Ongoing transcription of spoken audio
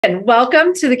And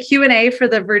welcome to the Q&A for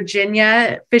the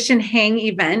Virginia Fish and Hang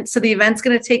event. So the event's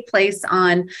going to take place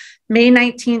on May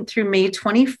 19th through May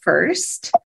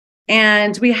 21st.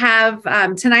 And we have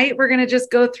tonight, we're going to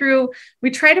just go through, we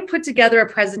try to put together a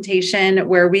presentation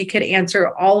where we could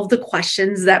answer all of the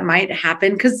questions that might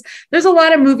happen, because there's a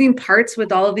lot of moving parts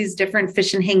with all of these different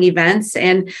fish and hang events.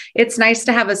 And it's nice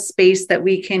to have a space that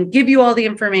we can give you all the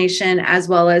information, as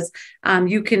well as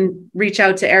you can reach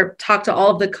out to talk to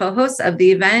all of the co-hosts of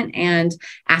the event and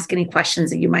ask any questions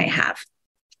that you might have.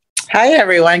 Hi,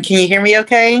 everyone. Can you hear me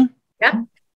okay? Yeah.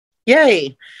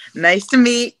 Yay. Nice to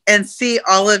meet and see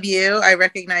all of you. I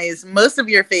recognize most of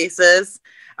your faces.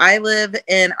 I live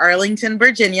in Arlington,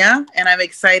 Virginia, and I'm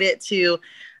excited to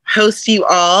host you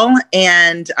all.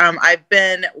 And I've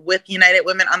been with United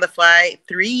Women on the Fly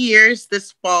 3 years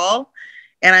this fall,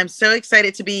 and I'm so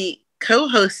excited to be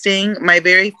co-hosting my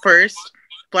very first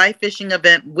fly fishing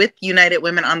event with United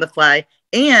Women on the Fly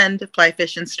and Fly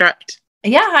Fish Instruct.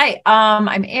 Yeah, hi.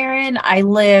 I'm Erin. I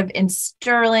live in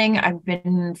Sterling. I've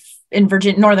been in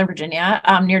Northern Virginia,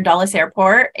 near Dulles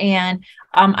Airport, and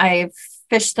I've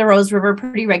fished the Rose River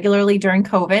pretty regularly during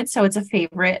COVID, so it's a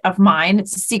favorite of mine.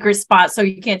 It's a secret spot, so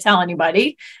you can't tell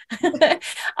anybody.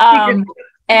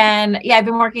 And yeah, I've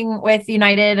been working with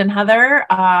United and Heather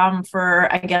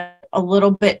for, I guess, a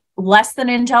little bit less than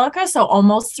Angelica, so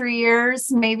almost 3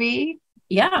 years, maybe.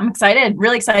 Yeah, I'm excited,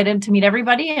 really excited to meet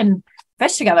everybody and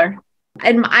fish together.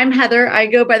 And I'm Heather. I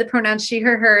go by the pronouns she,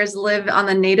 her, hers, live on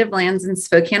the native lands in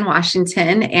Spokane,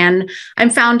 Washington. And I'm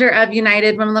founder of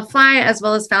United Women on the Fly, as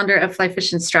well as founder of Fly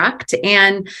Fish Instruct.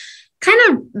 And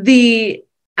kind of the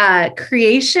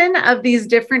creation of these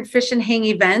different fish and hang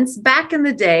events back in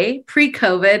the day,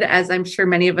 pre-COVID, as I'm sure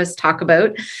many of us talk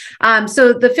about.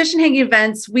 So the fish and hang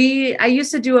events, I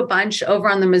used to do a bunch over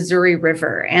on the Missouri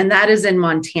River, and that is in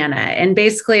Montana. And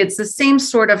basically it's the same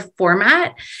sort of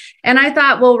format. And I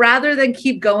thought, well, rather than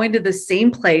keep going to the same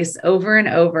place over and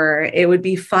over, it would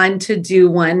be fun to do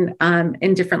one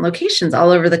in different locations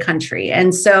all over the country.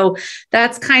 And so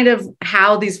that's kind of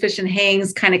how these fish and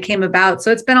hangs kind of came about.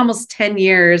 So it's been almost 10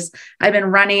 years. I've been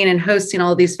running and hosting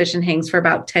all of these fish and hangs for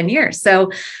about 10 years.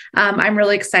 So I'm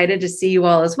really excited to see you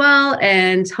all as well.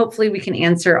 And hopefully we can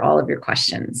answer all of your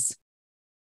questions.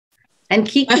 And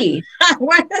Kiki.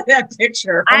 What is that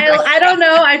picture? I don't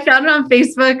know. I found it on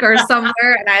Facebook or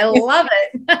somewhere, and I love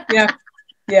it.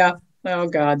 Yeah. Oh,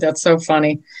 God, that's so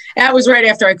funny. That was right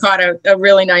after I caught a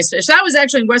really nice fish. That was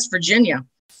actually in West Virginia.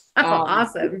 Oh,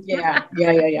 awesome. Yeah.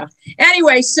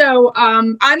 Anyway, so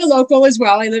I'm a local as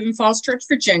well. I live in Falls Church,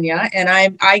 Virginia, and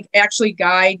I actually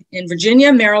guide in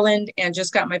Virginia, Maryland, and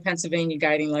just got my Pennsylvania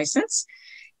guiding license.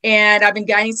 And I've been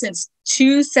guiding since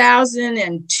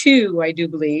 2002, I do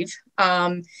believe.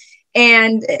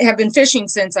 And have been fishing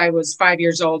since I was 5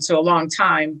 years old, so a long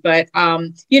time. But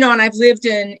and I've lived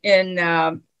in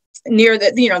near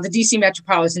the the DC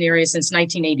metropolitan area since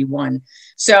 1981.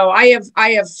 So I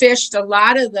have fished a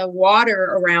lot of the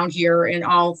water around here in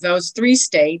all of those 3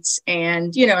 states.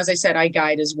 And as I said, I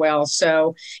guide as well.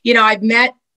 So I've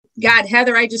met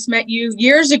Heather. I just met you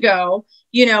years ago.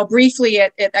 Briefly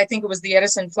at I think it was the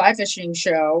Edison Fly Fishing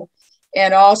Show,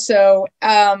 and also.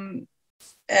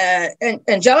 And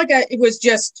Angelica, it was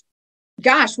just,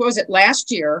 gosh, what was it,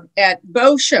 last year at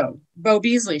Bo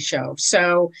Beasley's show.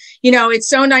 So, it's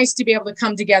so nice to be able to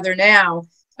come together now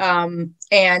and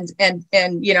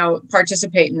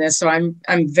participate in this. So I'm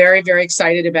very, very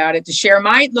excited about it, to share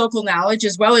my local knowledge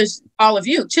as well as all of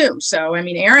you too. So, I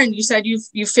mean, Erin, you said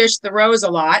you fished the Rose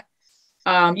a lot.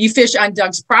 You fish on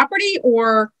Doug's property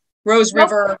or Rose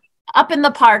River? Up in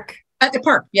the park. At the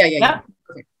park. Yeah.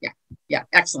 Okay. Yeah.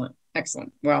 Excellent.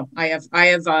 Well, I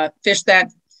have fished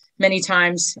that many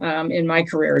times in my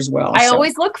career as well. I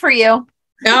always look for you.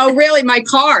 Oh, really? My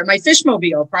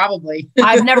fishmobile, probably.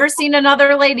 I've never seen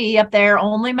another lady up there,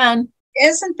 only men.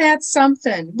 Isn't that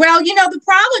something? Well, the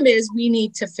problem is we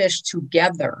need to fish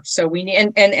together. So we need,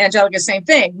 and Angelica, same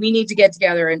thing. We need to get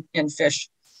together and fish,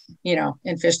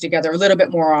 and fish together a little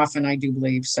bit more often, I do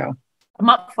believe. So I'm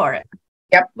up for it.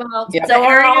 Yep. Well, so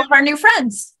are all of our new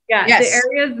friends. Yeah, yes. The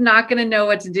area is not going to know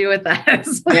what to do with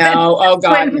us. No, oh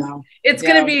God, no. It's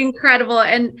going to be incredible,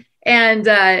 and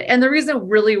the reason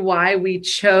really why we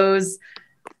chose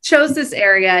this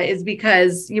area is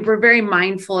because we're very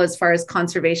mindful as far as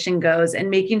conservation goes, and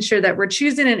making sure that we're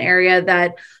choosing an area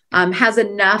that has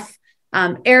enough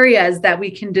areas that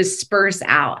we can disperse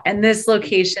out. And this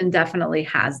location definitely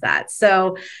has that.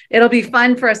 So it'll be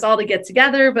fun for us all to get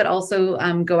together, but also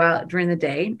go out during the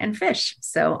day and fish.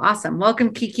 So awesome.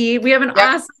 Welcome, Kiki. We have an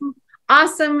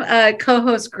awesome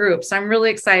co-host group. So I'm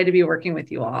really excited to be working with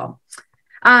you all.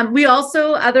 We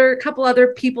also couple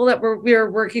other people that we're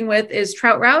working with is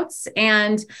Trout Routes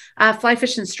and Fly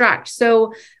Fish Instruct.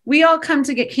 So we all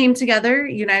came together,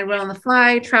 United Way on the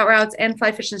Fly, Trout Routes, and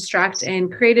Fly Fish Instruct,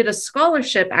 and created a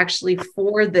scholarship actually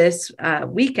for this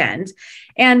weekend.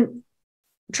 And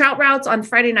Trout Routes on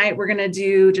Friday night, we're going to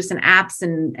do just an apps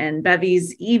and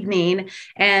bevies evening,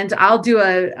 and I'll do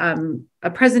a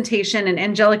presentation, and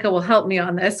Angelica will help me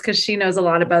on this because she knows a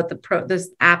lot about this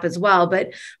app as well.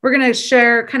 But we're going to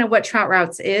share kind of what Trout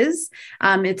Routes is.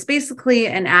 It's basically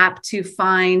an app to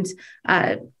find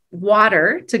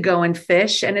water to go and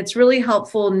fish, and it's really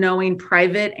helpful knowing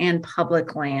private and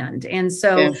public land, and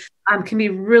so can be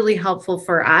really helpful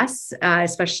for us,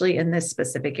 especially in this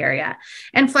specific area.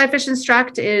 And Fly Fish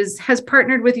Instruct has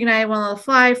partnered with United Way on the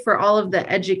Fly for all of the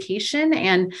education,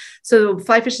 and so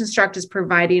Fly Fish Instruct is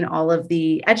providing all of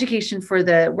the education for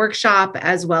the workshop,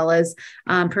 as well as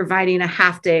providing a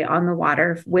half day on the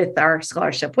water with our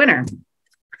scholarship winner.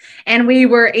 And we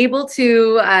were able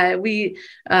to,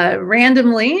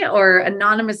 randomly or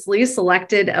anonymously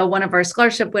selected one of our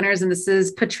scholarship winners, and this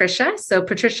is Patricia. So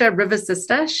Patricia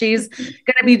Rivasista, she's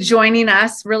going to be joining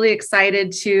us. Really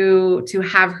excited to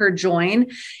have her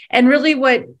join. And really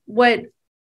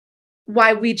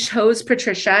why we chose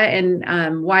Patricia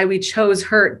and why we chose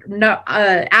her,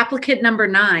 applicant number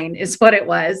 9 is what it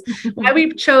was. Why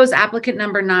we chose applicant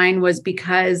number 9 was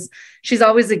because she's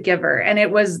always a giver. And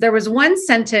there was one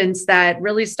sentence that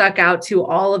really stuck out to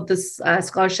all of the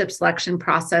scholarship selection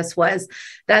process, was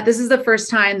that this is the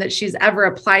first time that she's ever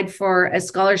applied for a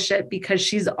scholarship, because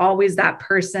she's always that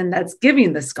person that's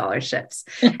giving the scholarships.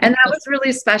 And that was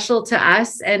really special to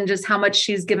us, and just how much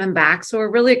she's given back. So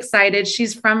we're really excited.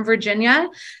 She's from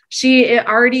Virginia. She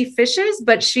already fishes,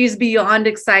 but she's beyond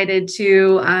excited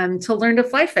to learn to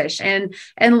fly fish and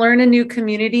learn a new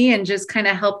community and just kind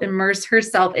of help immerse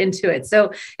herself into it.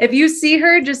 So if you see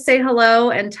her, just say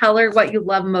hello and tell her what you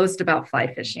love most about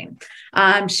fly fishing.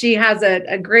 She has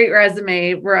a great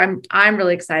resume where I'm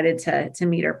really excited to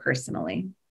meet her personally.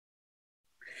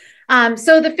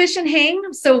 So the Fish and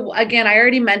Hang. So again, I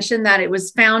already mentioned that it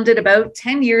was founded about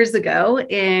 10 years ago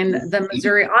in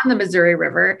the Missouri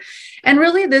River. And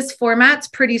really this format's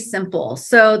pretty simple.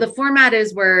 So the format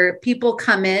is where people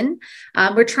come in.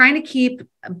 We're trying to keep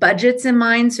budgets in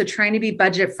mind. So trying to be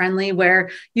budget friendly, where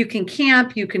you can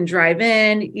camp, you can drive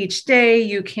in each day,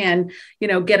 you can,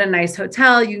 get a nice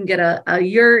hotel, you can get a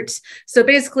yurt. So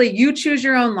basically you choose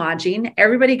your own lodging.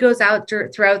 Everybody goes out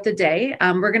throughout the day.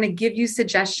 We're going to give you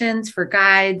suggestions for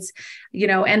guides,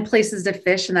 and places to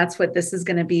fish. And that's what this is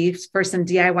going to be, for some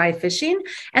DIY fishing.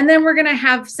 And then we're going to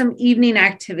have some evening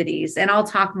activities, and I'll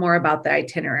talk more about the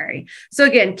itinerary. So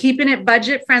again, keeping it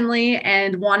budget friendly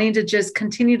and wanting to just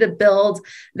continue to build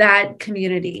that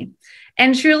community.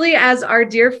 And truly, as our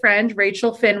dear friend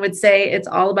Rachel Finn would say, it's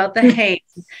all about the hang.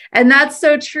 And that's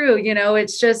so true.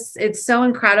 It's so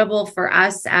incredible for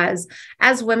us as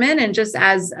women and just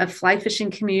as a fly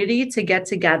fishing community to get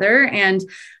together. And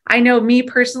I know me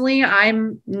personally,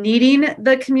 I'm needing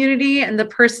the community and the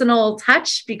personal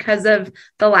touch, because of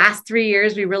the last 3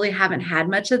 years, we really haven't had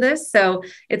much of this. So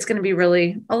it's going to be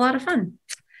really a lot of fun.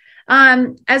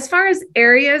 As far as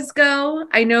areas go,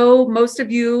 I know most of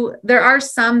you, there are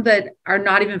some that are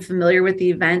not even familiar with the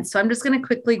event. So I'm just going to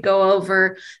quickly go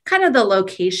over kind of the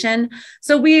location.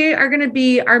 So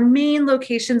our main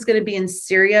location is going to be in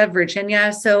Syria,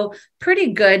 Virginia. So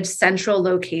pretty good central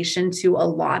location to a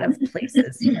lot of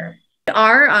places here.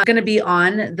 Are going to be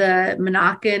on the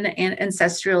Monacan and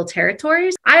ancestral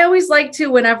territories. I always like to,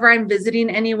 whenever I'm visiting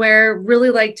anywhere, really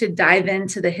like to dive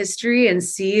into the history and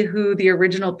see who the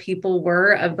original people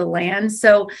were of the land.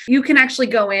 So you can actually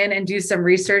go in and do some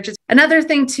research. Another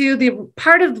thing too, the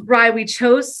part of why we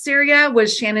chose Syria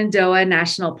was Shenandoah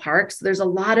National Park. So there's a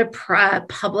lot of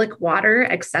public water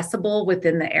accessible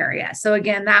within the area. So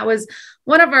again, that was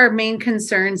one of our main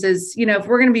concerns is, if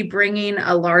we're going to be bringing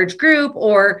a large group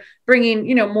or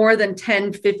bringing, more than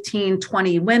 10, 15,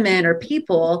 20 women or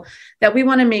people, that we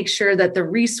want to make sure that the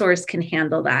resource can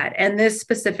handle that. And this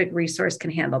specific resource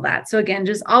can handle that. So again,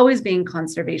 just always being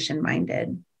conservation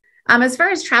minded. As far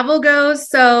as travel goes,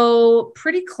 so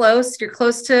pretty close. You're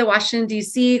close to Washington,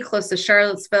 D.C., close to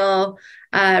Charlottesville,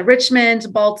 Richmond,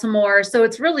 Baltimore. So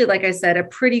it's really, like I said, a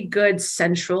pretty good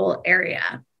central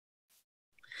area.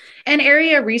 And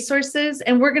area resources.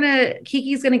 And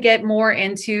Kiki's going to get more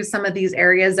into some of these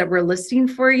areas that we're listing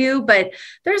for you, but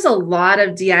there's a lot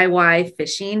of DIY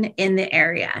fishing in the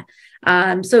area.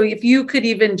 So if you could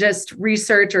even just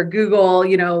research or Google,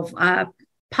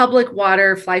 public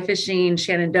water, fly fishing,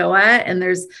 Shenandoah, and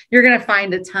you're going to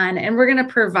find a ton, and we're going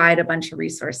to provide a bunch of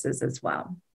resources as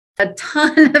well. a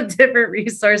ton of different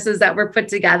resources that were put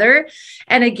together.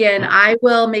 And again, I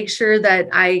will make sure that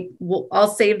I'll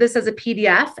save this as a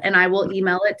PDF and I will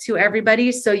email it to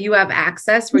everybody. So you have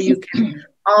access where you can,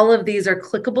 all of these are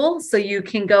clickable. So you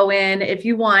can go in if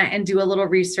you want and do a little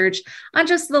research on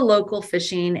just the local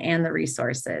fishing and the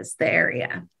resources, the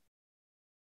area.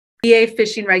 VA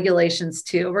fishing regulations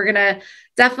too. We're going to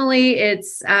definitely,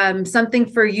 it's something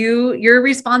for you. You're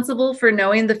responsible for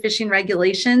knowing the fishing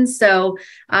regulations. So,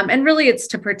 and really it's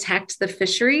to protect the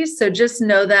fisheries. So just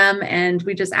know them. And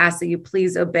we just ask that you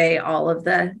please obey all of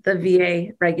the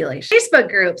VA regulations. Facebook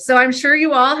group. So I'm sure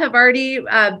you all have already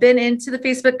been into the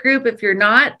Facebook group. If you're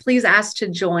not, please ask to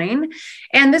join.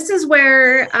 And this is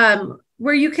where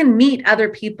you can meet other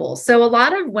people. So a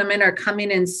lot of women are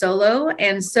coming in solo.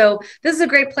 And so this is a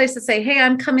great place to say, hey,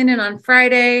 I'm coming in on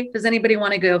Friday. Does anybody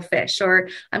want to go fish? Or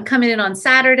I'm coming in on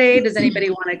Saturday. Does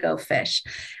anybody want to go fish?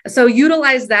 So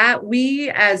utilize that. We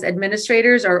as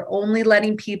administrators are only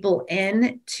letting people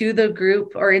in to the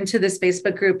group or into this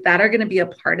Facebook group that are going to be a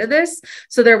part of this.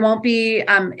 So there won't be,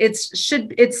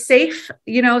 it's safe,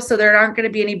 so there aren't going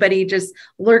to be anybody just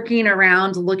lurking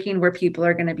around looking where people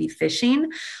are going to be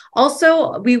fishing.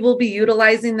 Also, we will be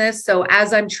utilizing this. So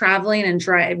as I'm traveling and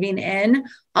driving in,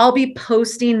 I'll be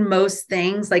posting most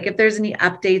things. Like if there's any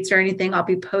updates or anything, I'll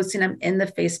be posting them in the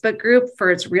Facebook group for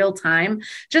its real time,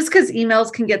 just because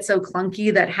emails can get so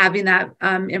clunky that having that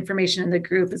information in the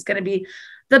group is going to be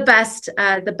the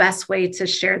best way to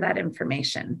share that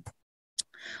information.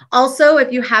 Also,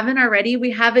 if you haven't already,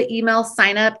 we have an email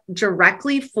sign up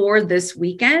directly for this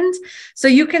weekend. So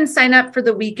you can sign up for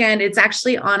the weekend. It's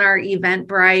actually on our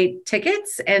Eventbrite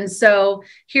tickets. And so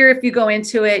here, if you go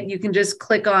into it, you can just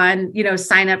click on,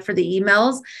 sign up for the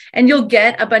emails and you'll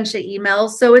get a bunch of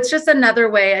emails. So it's just another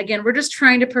way. Again, we're just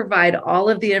trying to provide all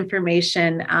of the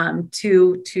information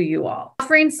to you all.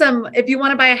 Offering some, if you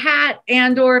want to buy a hat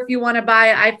or if you want to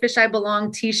buy I Fish, I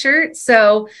Belong t-shirt.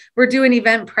 So we're doing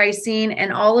event pricing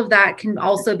and all of that can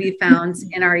also be found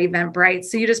in our Eventbrite.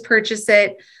 So you just purchase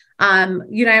it.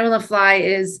 United on the Fly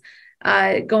is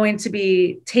going to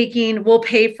be we'll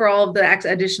pay for all of the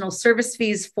additional service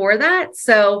fees for that.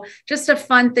 So just a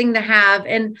fun thing to have.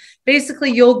 And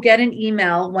basically you'll get an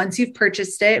email once you've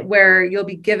purchased it where you'll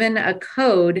be given a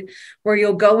code where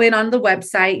you'll go in on the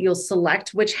website, you'll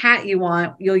select which hat you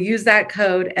want, you'll use that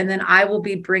code, and then I will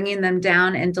be bringing them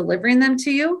down and delivering them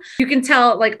to you. You can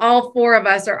tell like all four of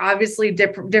us are obviously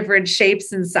different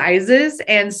shapes and sizes.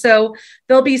 And so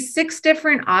there'll be 6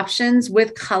 different options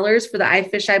with colors for the I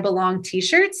Fish, I Belong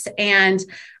t-shirts. And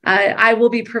I will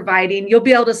be providing, you'll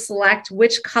be able to select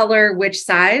which color, which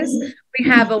size. We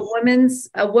have a woman's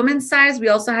size. We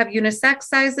also have unisex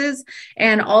sizes,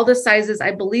 and all the sizes,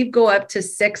 I believe, go up to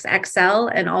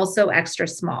 6XL and also extra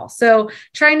small. So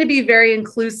trying to be very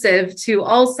inclusive to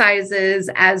all sizes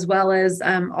as well as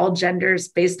all genders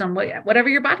based on whatever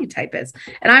your body type is.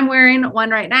 And I'm wearing one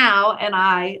right now and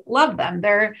I love them.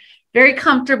 They're very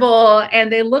comfortable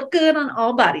and they look good on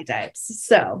all body types.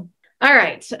 So all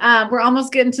right. We're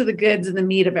almost getting to the goods and the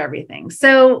meat of everything.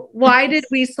 So why did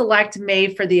we select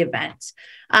May for the event?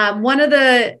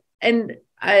 Erin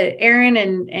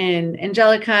and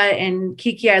Angelica and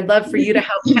Kiki, I'd love for you to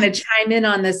help kind of chime in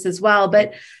on this as well.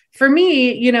 But for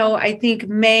me, I think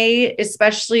May,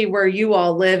 especially where you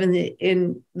all live in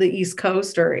the East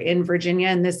Coast or in Virginia,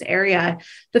 in this area,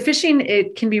 the fishing,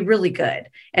 it can be really good.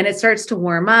 And it starts to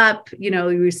warm up,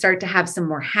 we start to have some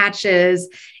more hatches.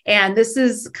 And this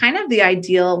is kind of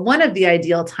one of the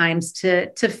ideal times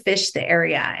to fish the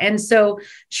area. And so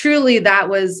truly that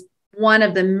was one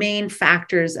of the main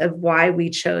factors of why we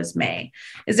chose May.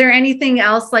 Is there anything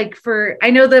else I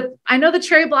know the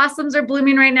cherry blossoms are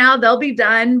blooming right now. They'll be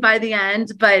done by the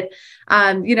end, but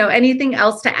anything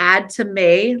else to add to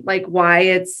May, like why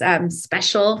it's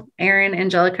special, Erin,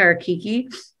 Angelica, or Kiki?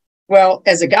 Well,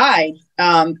 as a guide,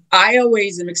 I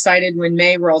always am excited when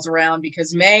May rolls around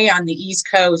because May on the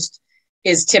East Coast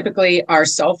is typically our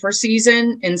sulfur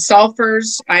season. And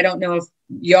sulfurs, I don't know if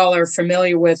y'all are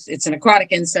familiar with, it's an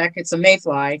aquatic insect. It's a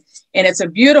mayfly, and it's a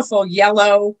beautiful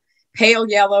yellow, pale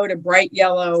yellow to bright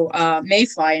yellow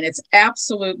mayfly, and it's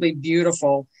absolutely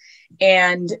beautiful.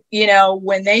 And,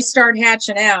 when they start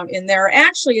hatching out, and they're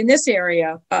actually in this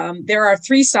area, there are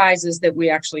 3 sizes that we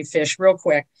actually fish real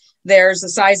quick. There's a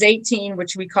size 18,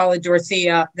 which we call a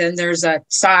Dorothea. Then there's a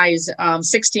size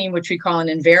 16, which we call an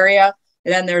Invaria.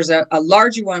 And then there's a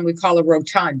larger one we call a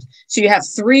Rotund. So you have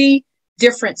 3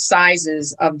 different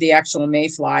sizes of the actual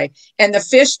mayfly, and the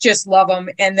fish just love them,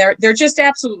 and they're just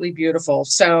absolutely beautiful.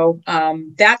 So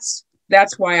that's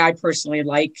why I personally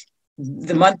like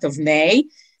the month of May.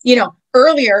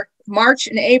 Earlier March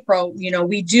and April,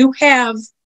 we do have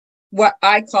what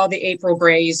I call the April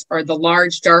grays, or the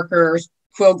large, darker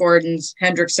Quill Gordons,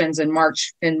 Hendricksons, and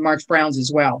March Browns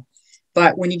as well.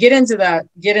 But when you get into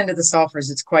the sulfurs,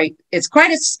 it's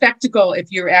quite a spectacle if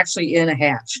you're actually in a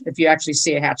hatch. If you actually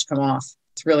see a hatch come off,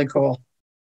 it's really cool.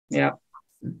 Yeah.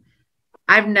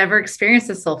 I've never experienced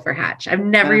a sulfur hatch. I've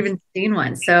never even seen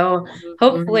one. So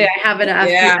hopefully I have a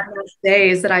few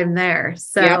days that I'm there.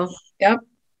 So yep.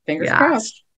 Fingers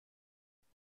crossed.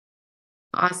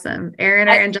 Awesome. Erin,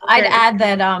 I'd add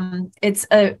that it's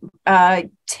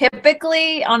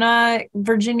typically on a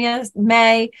Virginia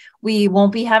May, we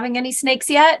won't be having any snakes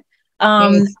yet.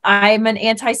 I'm an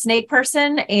anti-snake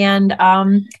person, and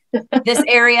this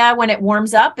area, when it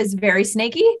warms up, is very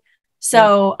snaky.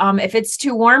 So if it's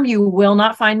too warm, you will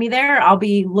not find me there. I'll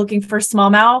be looking for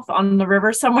smallmouth on the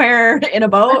river somewhere in a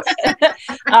boat.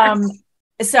 But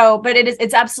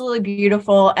it's absolutely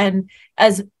beautiful. And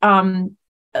as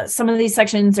some of these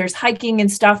sections, there's hiking and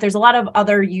stuff. There's a lot of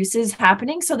other uses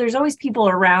happening. So there's always people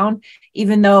around,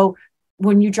 even though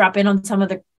when you drop in on some of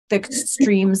the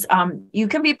streams, you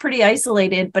can be pretty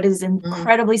isolated, but it's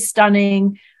incredibly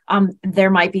stunning. There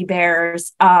might be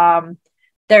bears.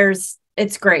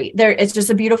 It's great. It's just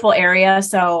a beautiful area.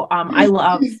 So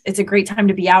it's a great time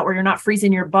to be out where you're not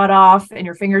freezing your butt off and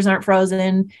your fingers aren't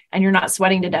frozen and you're not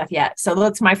sweating to death yet. So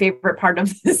that's my favorite part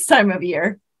of this time of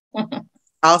year.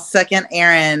 I'll second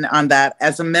Erin on that.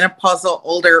 As a menopausal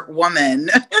older woman,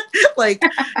 like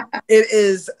it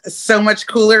is so much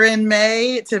cooler in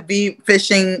May to be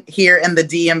fishing here in the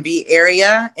DMV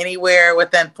area, anywhere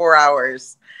within 4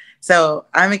 hours. So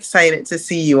I'm excited to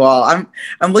see you all.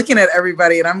 I'm looking at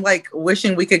everybody and I'm like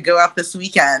wishing we could go out this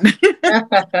weekend.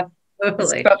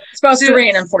 Totally. It's supposed to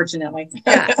rain, unfortunately.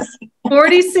 Yeah.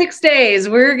 46 days.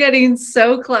 We're getting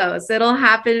so close. It'll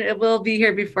happen. It will be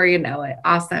here before you know it.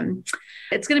 Awesome.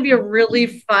 It's going to be a really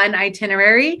fun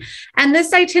itinerary. And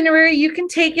this itinerary, you can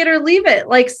take it or leave it.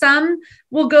 Like some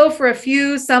will go for a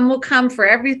few, some will come for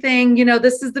everything. You know,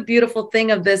 this is the beautiful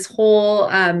thing of this whole,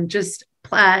 just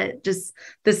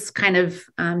this kind of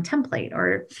template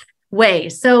or way.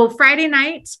 So Friday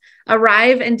night,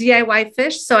 arrive and DIY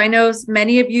fish. So I know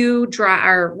many of you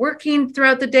are working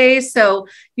throughout the day, so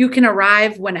you can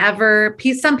arrive whenever.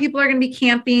 Some people are going to be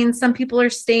camping. Some people are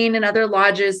staying in other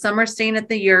lodges. Some are staying at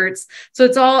the yurts. So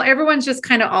everyone's just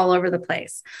kind of all over the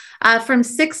place. From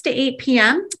 6 to 8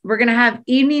 p.m., we're going to have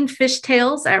evening fish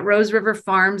tales at Rose River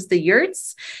Farms, the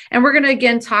yurts. And we're going to,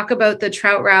 again, talk about the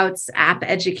Trout Routes app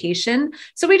education.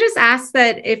 So we just ask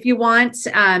that if you want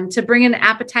to bring an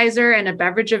appetizer and a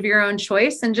beverage of your own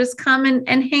choice and just come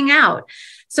and hang out.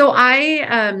 So I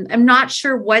am not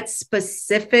sure what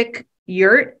specific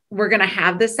yurt we're going to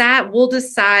have this at. We'll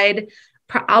decide.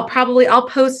 I'll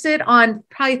post it on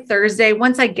probably Thursday.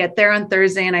 Once I get there on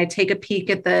Thursday and I take a peek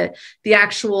at the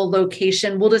actual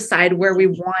location, we'll decide where we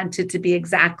want it to be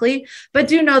exactly. But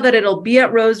do know that it'll be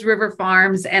at Rose River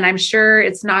Farms, and I'm sure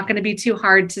it's not going to be too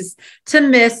hard to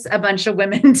miss a bunch of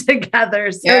women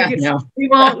together. So you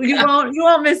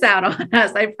won't miss out on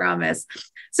us, I promise.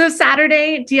 So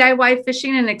Saturday, DIY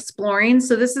fishing and exploring.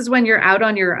 So this is when you're out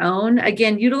on your own.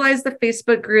 Again, utilize the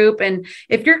Facebook group. And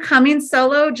if you're coming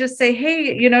solo, just say,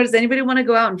 hey, does anybody want to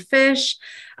go out and fish?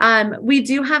 We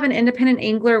do have an independent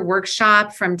angler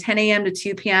workshop from 10 a.m. to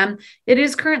 2 p.m. It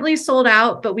is currently sold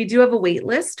out, but we do have a wait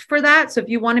list for that. So if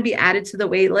you want to be added to the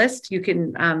wait list, you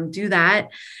can do that.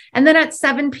 And then at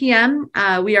 7 p.m.,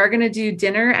 we are going to do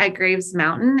dinner at Graves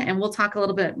Mountain. And we'll talk a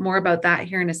little bit more about that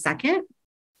here in a second.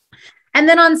 And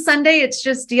then on Sunday, it's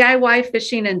just DIY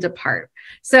fishing and depart.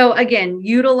 So again,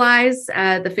 utilize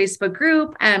the Facebook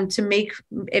group to make,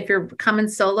 if you're coming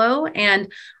solo.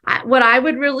 And what I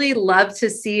would really love to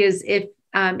see is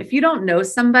if you don't know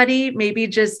somebody, maybe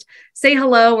just say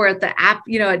hello, or at the app,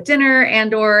 at dinner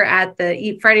and or at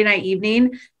the Friday night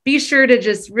evening. Be sure to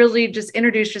just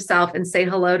introduce yourself and say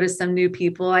hello to some new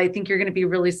people. I think you're going to be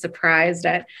really surprised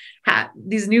at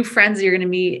these new friends you're going to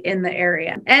meet in the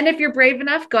area. And if you're brave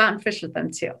enough, go out and fish with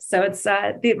them too. So it's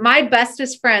my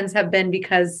bestest friends have been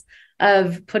because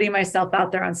of putting myself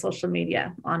out there on social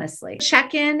media, honestly.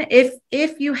 Check in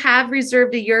if you have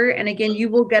reserved a yurt. And again, you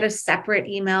will get a separate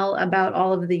email about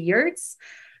all of the yurts.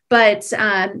 But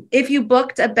if you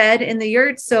booked a bed in the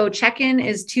yurt, so check-in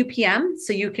is 2 p.m.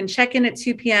 So you can check in at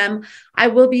 2 p.m. I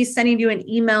will be sending you an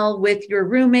email with your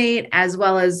roommate as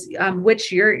well as which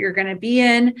yurt you're going to be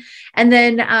in. And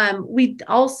then we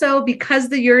also, because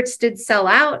the yurts did sell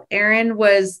out, Erin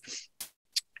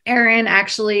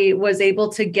actually was able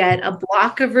to get a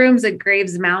block of rooms at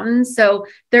Graves Mountain. So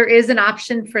there is an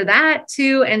option for that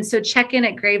too. And so check-in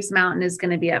at Graves Mountain is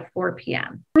going to be at 4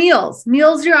 p.m. Meals,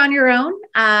 you're on your own.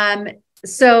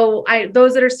 So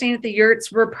those that are staying at the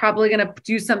yurts, we're probably going to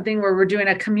do something where we're doing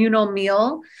a communal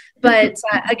meal. But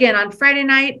again, on Friday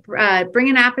night, bring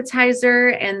an appetizer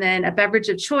and then a beverage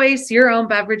of choice, your own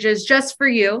beverages just for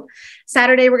you.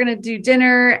 Saturday, we're going to do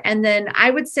dinner. And then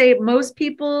I would say most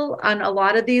people on a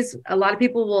lot of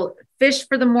people will fish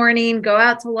for the morning, go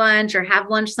out to lunch or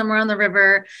have lunch somewhere on the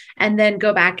river, and then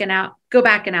go back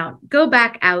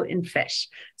out and fish.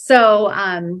 So,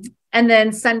 and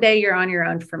then Sunday, you're on your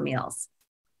own for meals.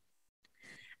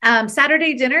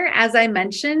 Saturday dinner, as I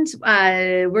mentioned,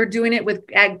 we're doing it with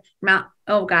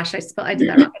oh gosh, I did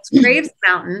that wrong. It's Graves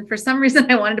Mountain. For some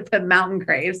reason, I wanted to put Mountain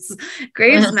Graves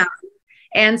Mountain.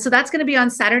 And so that's going to be on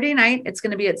Saturday night. It's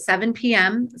going to be at 7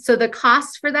 p.m. So the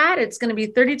cost for that, it's going to be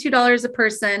 $32 a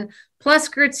person plus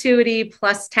gratuity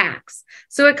plus tax.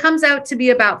 So it comes out to be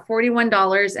about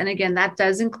 $41. And again, that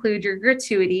does include your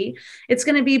gratuity. It's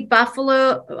going to be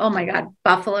buffalo. Oh my God,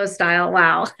 buffalo style.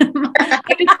 Wow.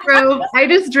 I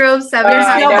just drove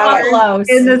 7.5 hours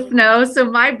in the snow. So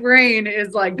my brain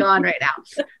is like gone right now.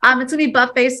 It's going to be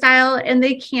buffet style, and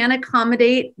they can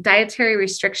accommodate dietary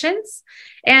restrictions.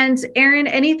 And Erin,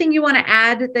 anything you want to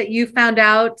add that you found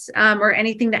out, or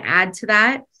anything to add to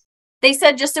that? They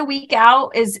said just a week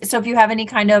out is, so if you have any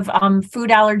kind of food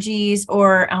allergies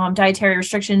or dietary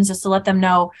restrictions, just to let them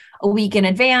know a week in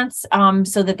advance,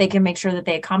 so that they can make sure that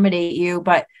they accommodate you.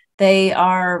 But they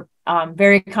are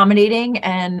very accommodating.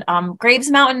 And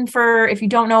Graves Mountain, for if you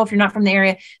don't know, if you're not from the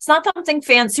area, it's not something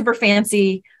super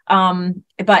fancy,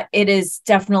 but it is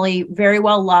definitely very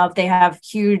well loved. They have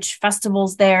huge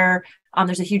festivals there.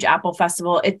 There's a huge apple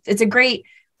festival. It's a great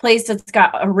place that's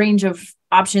got a range of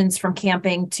options, from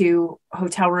camping to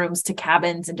hotel rooms to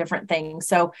cabins and different things.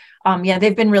 So yeah,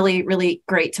 they've been really, really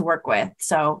great to work with.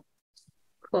 So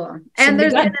cool. And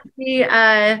there's going to be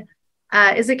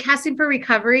is it Casting for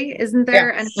Recovery? Isn't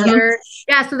there another?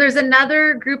 Yeah. So there's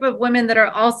another group of women that are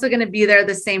also going to be there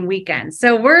the same weekend.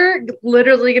 So we're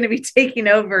literally going to be taking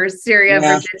over Syria,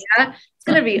 Virginia. It's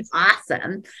going to be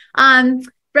awesome.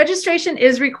 Registration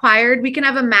is required. We can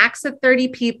have a max of 30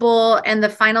 people, and the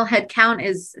final head count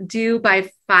is due by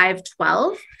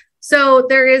 5/12. So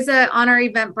there is on our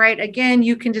Eventbrite, again,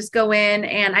 you can just go in,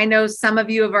 and I know some of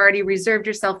you have already reserved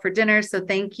yourself for dinner, so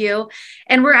thank you.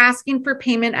 And we're asking for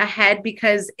payment ahead,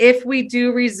 because if we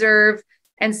do reserve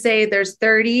and say there's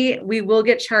 30, we will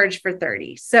get charged for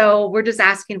 30. So we're just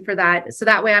asking for that. So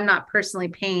that way I'm not personally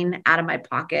paying out of my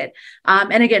pocket.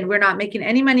 And again, we're not making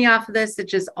any money off of this. It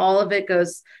just, all of it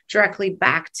goes directly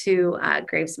back to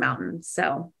Graves Mountain.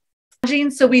 So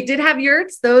we did have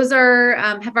yurts. Those are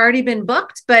have already been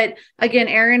booked. But again,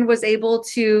 Erin was able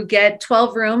to get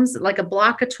 12 rooms, like a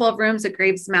block of 12 rooms at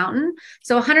Graves Mountain.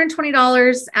 So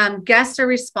 $120. Guests are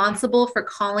responsible for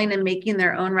calling and making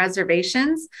their own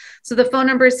reservations. So the phone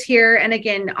number is here. And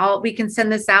again, we can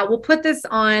send this out. We'll put this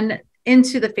on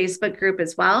into the Facebook group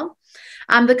as well.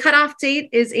 The cutoff date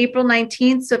is April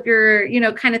 19th. So if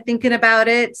you're, kind of thinking about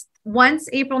it, once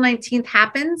April 19th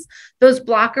happens, those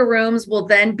blocker rooms will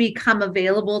then become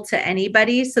available to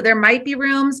anybody. So there might be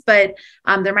rooms, but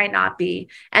there might not be.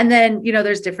 And then,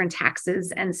 there's different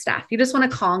taxes and stuff. You just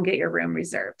want to call and get your room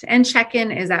reserved. And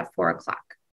check-in is at 4:00.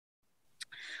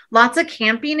 Lots of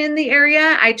camping in the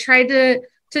area. I tried to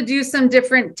do some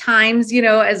different times,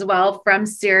 as well from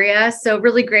Syria. So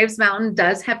really Graves Mountain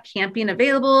does have camping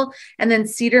available. And then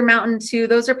Cedar Mountain too.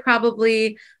 Those are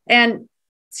probably,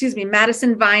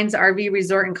 Madison Vines RV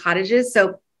Resort and Cottages.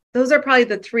 So those are probably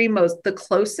the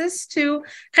closest to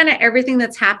kind of everything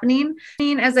that's happening.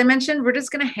 As I mentioned, we're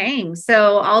just going to hang.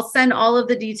 So I'll send all of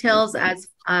the details as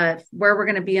where we're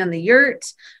going to be on the yurt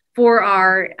for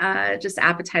our just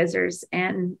appetizers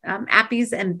and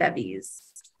appies and bevies.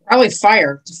 Probably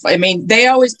fire. I mean, they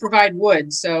always provide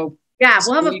wood. So yeah,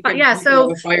 we'll have a fire. Yeah.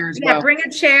 So fire as well. Bring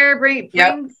a chair, bring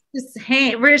just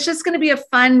hang. It's just going to be a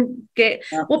fun get.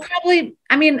 Yep. We'll probably,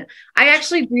 I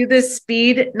actually do this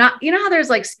speed, not, how there's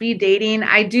like speed dating.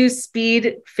 I do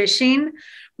speed fishing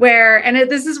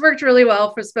this has worked really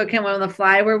well for Spokane Women on the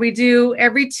Fly, where we do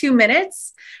every 2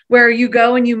 minutes, where you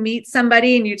go and you meet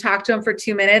somebody and you talk to them for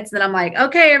 2 minutes. And then I'm like,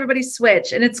 okay, everybody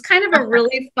switch. And it's kind of a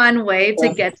really fun way to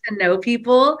get to know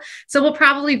people. So we'll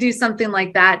probably do something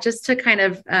like that just to kind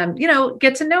of,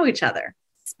 get to know each other.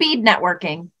 Speed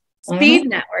networking.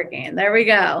 Networking. There we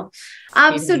go.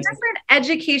 So different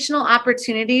educational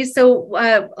opportunities. So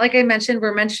like I mentioned,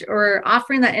 we're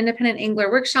offering that independent angler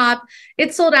workshop.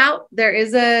 It's sold out. There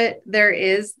is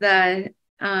the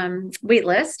wait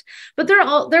list, but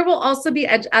there will also be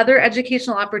other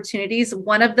educational opportunities.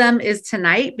 One of them is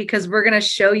tonight, because we're going to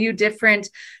show you different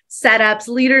setups,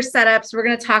 leader setups. We're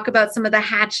going to talk about some of the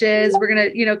hatches. We're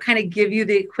going to, kind of give you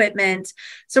the equipment.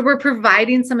 So we're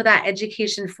providing some of that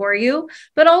education for you,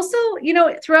 but also,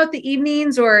 throughout the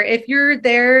evenings, or if you're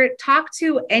there, talk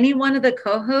to any one of the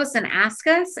co-hosts and ask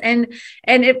us, and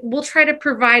we'll try to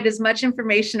provide as much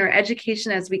information or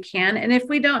education as we can. And if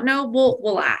we don't know,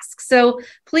 we'll ask. So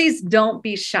please don't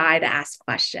be shy to ask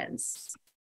questions.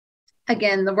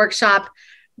 Again, the workshop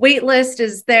wait list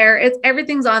is there.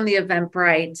 Everything's on the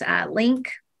Eventbrite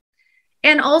link.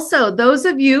 And also those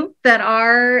of you that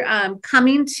are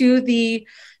coming to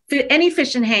any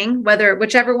fish and hang,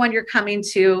 whichever one you're coming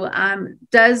to,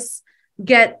 does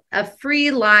get a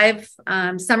free live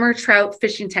summer trout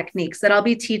fishing techniques that I'll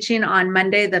be teaching on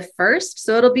Monday the 1st.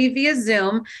 So it'll be via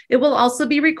Zoom. It will also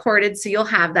be recorded, so you'll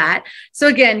have that. So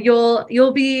again,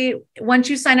 you'll be, once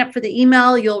you sign up for the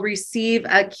email, you'll receive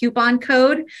a coupon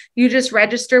code. You just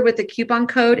register with the coupon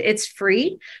code. It's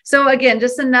free. So again,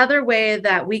 just another way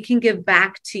that we can give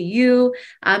back to you,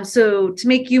 so to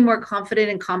make you more confident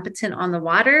and competent on the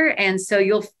water. And so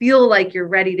you'll feel like you're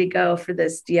ready to go for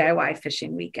this DIY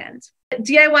fishing weekend.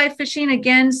 DIY fishing,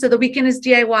 again, so the weekend is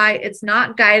DIY. It's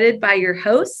not guided by your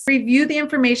hosts. Review the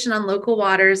information on local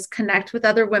waters, connect with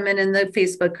other women in the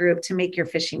Facebook group to make your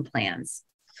fishing plans.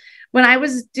 When I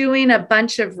was doing a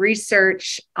bunch of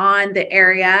research on the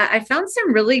area, I found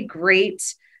some really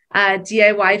great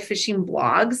DIY fishing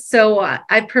blogs. So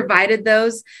I provided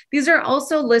those. These are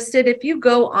also listed if you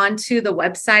go onto the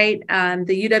website,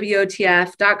 the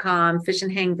uwotf.com, Fish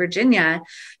and Hang Virginia.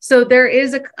 So there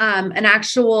is an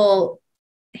actual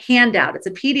handout. It's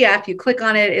a PDF. You click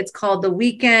on it. It's called the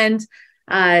Weekend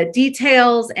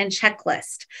Details and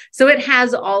Checklist. So it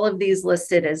has all of these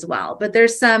listed as well. But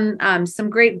there's some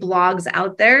great blogs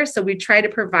out there. So we try to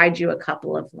provide you a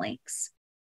couple of links.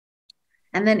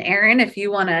 And then Erin, if you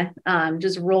want to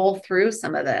just roll through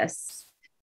some of this.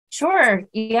 Sure.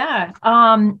 Yeah.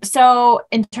 So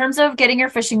in terms of getting your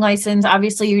fishing license,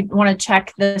 obviously you want to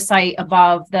check the site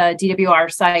above the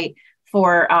DWR site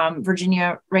for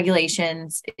Virginia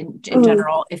regulations in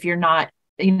general, if you're not,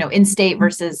 in state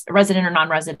versus resident or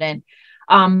non-resident.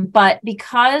 But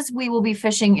because we will be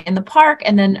fishing in the park,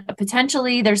 and then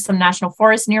potentially there's some national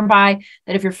forest nearby,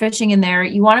 that if you're fishing in there,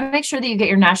 you want to make sure that you get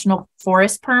your national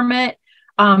forest permit.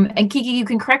 And Kiki, you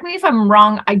can correct me if I'm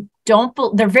wrong.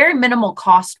 They're very minimal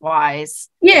cost wise.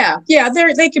 Yeah.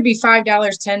 They could be $5,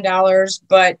 $10.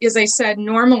 But as I said,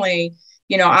 normally,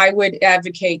 I would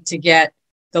advocate to get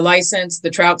the license, the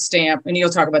trout stamp, and you'll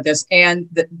talk about this, and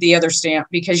the other stamp,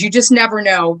 because you just never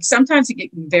know. Sometimes it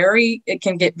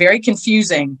can get very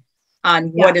confusing on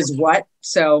what is what.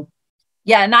 So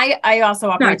yeah. And I also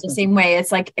operate the same way.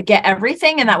 It's like, get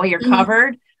everything, and that way you're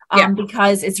covered.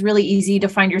 Because it's really easy to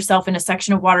find yourself in a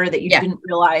section of water that you didn't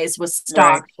realize was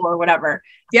stocked or whatever.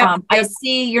 I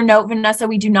see your note, Vanessa.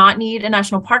 We do not need a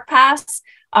national park pass.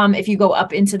 If you go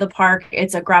up into the park,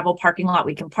 it's a gravel parking lot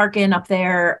we can park in up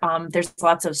there. There's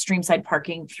lots of streamside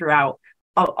parking throughout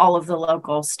all of the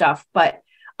local stuff. But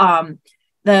the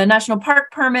national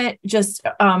park permit, just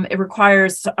it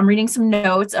requires, I'm reading some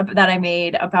notes that I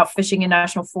made about fishing in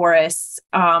national forests.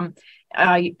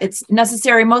 It's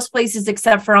necessary most places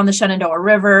except for on the Shenandoah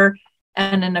River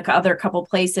and in other couple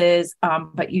places.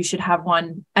 But you should have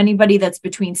one, anybody that's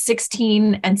between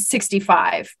 16 and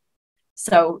 65.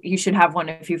 So you should have one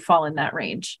if you fall in that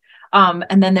range.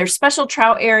 And then there's special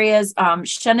trout areas.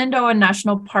 Shenandoah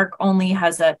National Park only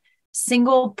has a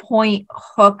single point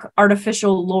hook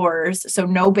artificial lures. So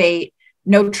no bait,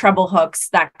 no treble hooks,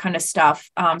 that kind of stuff.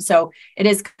 So it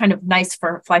is kind of nice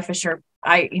for fly fisher.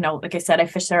 Like I said, I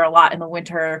fish there a lot in the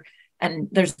winter, and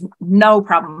there's no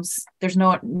problems. There's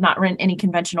not any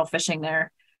conventional fishing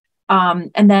there.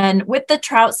 And then with the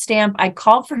trout stamp, I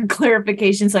called for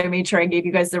clarification, so I made sure I gave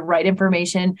you guys the right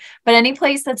information. But any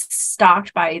place that's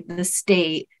stocked by the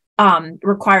state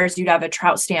requires you to have a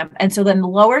trout stamp. And so then the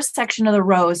lower section of the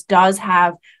Rose does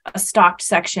have a stocked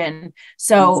section.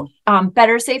 So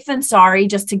better safe than sorry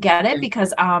just to get it,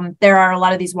 because there are a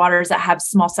lot of these waters that have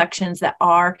small sections that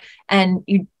are, and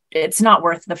it's not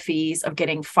worth the fees of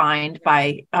getting fined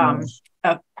by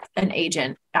an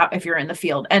agent if you're in the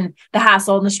field, and the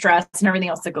hassle and the stress and everything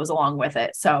else that goes along with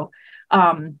it. So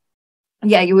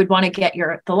you would want to get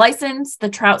the license, the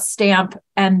trout stamp,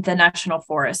 and the national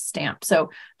forest stamp.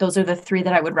 So those are the three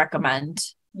that I would recommend.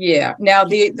 Yeah. Now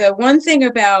the one thing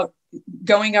about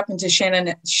going up into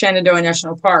Shenandoah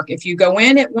National Park, if you go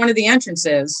in at one of the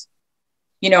entrances,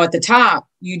 at the top,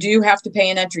 you do have to pay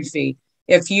an entry fee.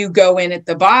 If you go in at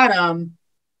the bottom,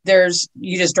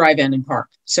 you just drive in and park.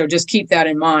 So just keep that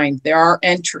in mind. There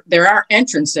are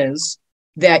entrances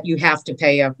that you have to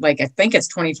pay I think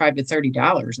it's $25 to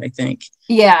 $30, I think.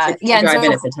 Yeah. To drive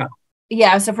in at the top.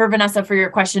 Yeah. So for Vanessa, for your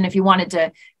question, if you wanted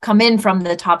to come in from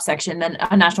the top section, then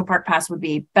a national park pass would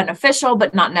be beneficial,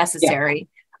 but not necessary.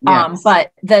 Yeah.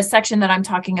 But the section that I'm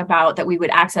talking about that we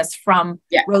would access from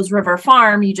Rose River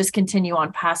Farm, you just continue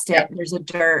on past it. There's a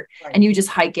dirt and you just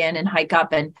hike in and hike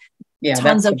up, and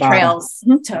tons of trails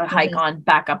to hike on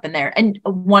back up in there. And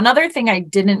one other thing I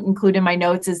didn't include in my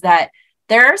notes is that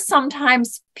there are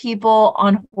sometimes people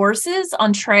on horses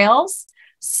on trails.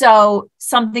 So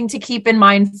something to keep in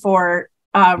mind for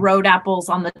road apples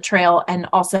on the trail, and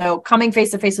also coming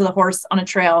face to face with a horse on a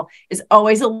trail is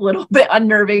always a little bit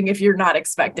unnerving if you're not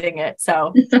expecting it.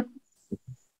 So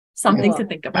something to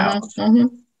think about.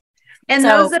 And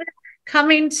those that are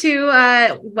coming to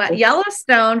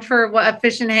Yellowstone for a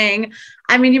fish and hang,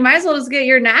 I mean, you might as well just get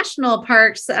your national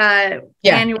parks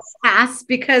annual pass,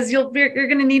 because you're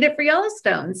going to need it for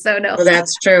Yellowstone. So no, well,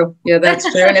 that's true. Yeah, that's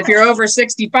true. And if you're over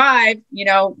 65,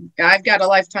 I've got a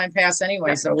lifetime pass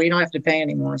anyway, so we don't have to pay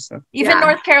anymore. So even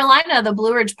North Carolina, the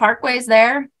Blue Ridge Parkway's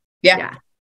there. Yeah.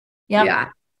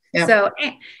 So,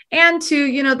 and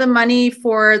to, the money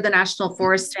for the National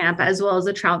Forest stamp as well as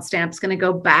the trout stamp is going to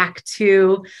go back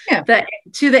to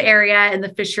the area and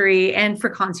the fishery and for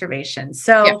conservation.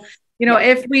 So,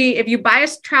 if you buy a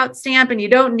trout stamp and you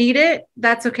don't need it,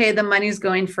 that's okay. The money's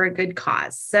going for a good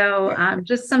cause. So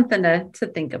just something to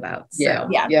think about. So,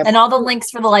 And all the links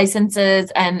for the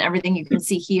licenses and everything you can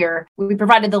see here. We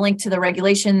provided the link to the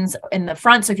regulations in the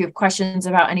front. So if you have questions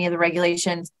about any of the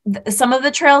regulations, some of the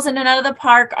trails in and out of the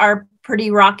park are pretty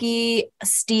rocky,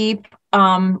 steep.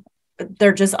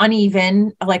 They're just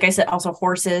uneven. Like I said, also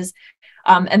horses.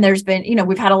 And there's been,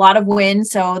 we've had a lot of wind,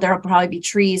 so there'll probably be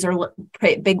trees or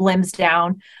big limbs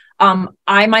down.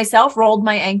 I myself rolled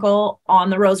my ankle on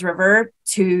the Rose River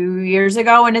 2 years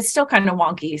ago, and it's still kind of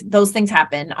wonky. Those things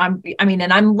happen.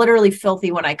 And I'm literally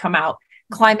filthy when I come out,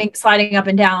 sliding up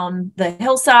and down the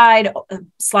hillside,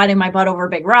 sliding my butt over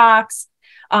big rocks.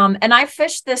 And I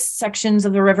fished this sections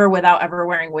of the river without ever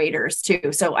wearing waders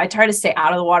too. So I try to stay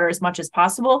out of the water as much as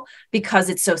possible because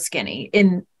it's so skinny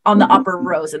on the upper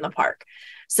rows in the park.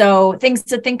 So things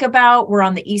to think about, we're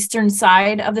on the eastern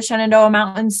side of the Shenandoah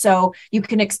Mountains. So you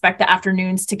can expect the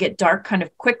afternoons to get dark kind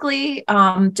of quickly,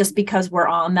 just because we're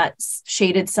on that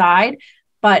shaded side.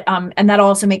 But, and that'll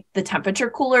also make the temperature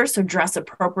cooler. So dress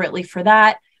appropriately for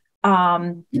that.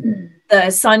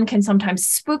 The sun can sometimes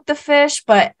spook the fish,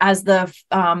 but as the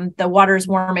water is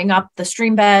warming up the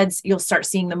stream beds, you'll start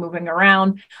seeing them moving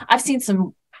around. I've seen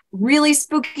some really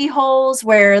spooky holes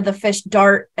where the fish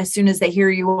dart as soon as they hear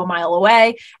you a mile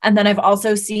away. And then I've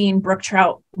also seen brook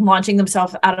trout launching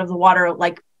themselves out of the water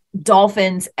like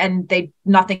dolphins, and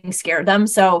nothing scared them.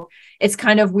 So it's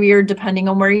kind of weird depending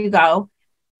on where you go.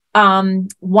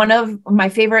 One of my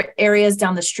favorite areas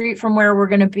down the street from where we're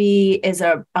going to be is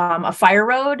a fire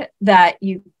road that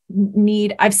you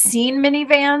need. I've seen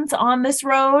minivans on this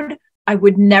road. I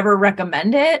would never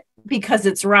recommend it because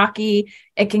it's rocky.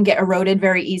 It can get eroded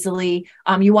very easily.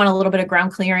 You want a little bit of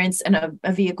ground clearance and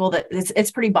a vehicle that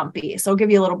it's pretty bumpy. So it'll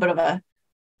give you a little bit of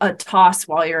a toss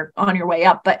while you're on your way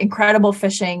up, but incredible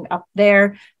fishing up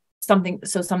there. Something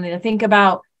to think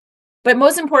about. But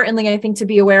most importantly, I think to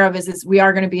be aware of is we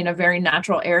are going to be in a very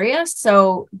natural area.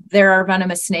 So there are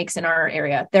venomous snakes in our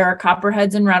area. There are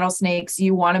copperheads and rattlesnakes.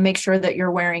 You want to make sure that you're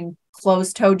wearing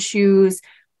closed-toed shoes,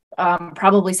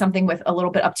 probably something with a little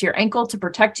bit up to your ankle to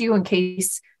protect you in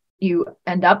case you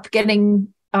end up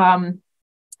getting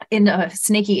in a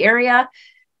snaky area.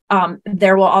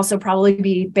 There will also probably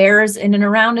be bears in and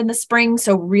around in the spring.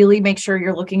 So really make sure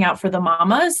you're looking out for the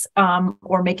mamas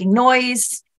or making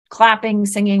noise, clapping,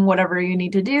 singing, whatever you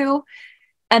need to do.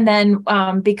 And then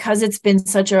because it's been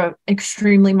such a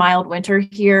extremely mild winter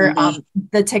here,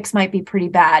 the ticks might be pretty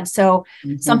bad. So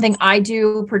something I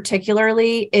do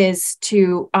particularly is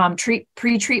to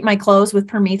pre-treat my clothes with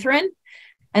permethrin.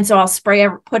 And so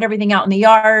I'll put everything out in the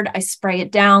yard. I spray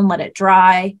it down, let it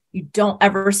dry. You don't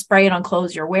ever spray it on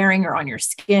clothes you're wearing or on your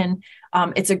skin.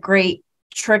 It's a great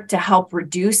trick to help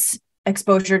reduce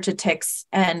exposure to ticks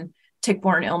and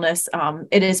tick-borne illness.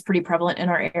 It is pretty prevalent in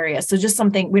our area. So just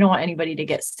something, we don't want anybody to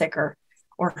get sick or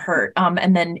hurt.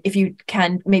 And then if you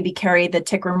can maybe carry the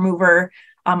tick remover,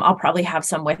 I'll probably have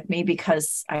some with me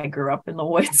because I grew up in the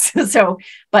woods.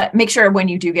 But make sure when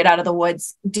you do get out of the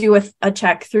woods, do a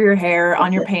check through your hair,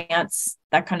 on your pants.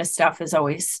 That kind of stuff is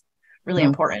always really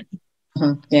important.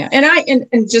 Yeah.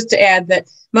 And just to add that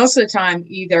most of the time,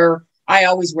 I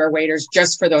always wear waders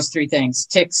just for those three things: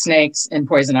 ticks, snakes, and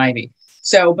poison ivy.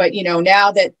 So, but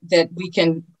now that we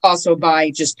can also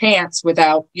buy just pants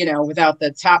without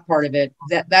the top part of it,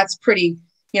 that's pretty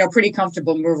pretty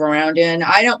comfortable to move around in.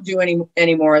 I don't do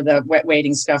any more of the wet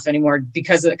wading stuff anymore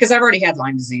because I've already had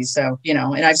Lyme disease. So,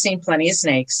 and I've seen plenty of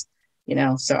snakes,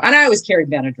 so, and I always carry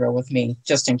Benadryl with me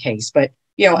just in case, but,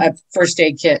 a first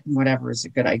aid kit and whatever is a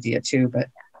good idea too. But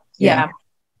yeah,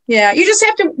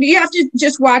 you have to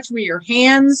just watch where your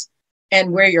hands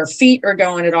and where your feet are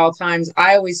going at all times.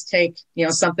 I always take,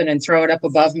 something and throw it up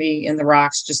above me in the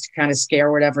rocks just to kind of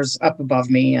scare whatever's up above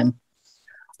me. And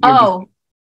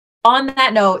on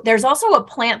that note, there's also a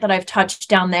plant that I've touched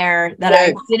down there that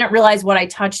I didn't realize what I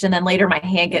touched. And then later my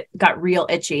hand got real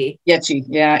itchy. Itchy.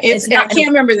 Yeah. I can't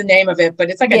remember the name of it, but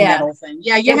it's like a nettle thing.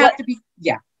 Yeah. You have to be.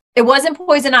 Yeah. It wasn't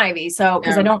poison ivy. So,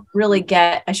 because I don't really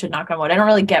I should knock on wood. I don't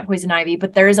really get poison ivy,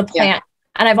 but there is a plant.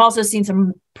 And I've also seen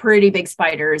some pretty big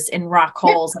spiders in rock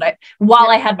holes. And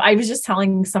I was just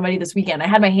telling somebody this weekend, I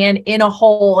had my hand in a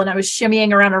hole and I was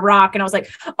shimmying around a rock and I was like,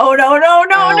 oh, no.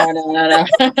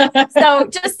 So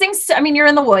just things, you're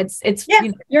in the woods. It's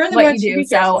you're in the what woods, you do.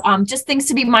 So just things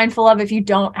to be mindful of if you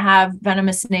don't have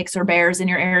venomous snakes or bears in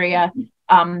your area.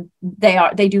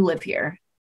 They do live here.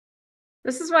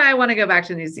 This is why I want to go back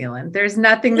to New Zealand. There's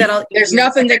nothing There's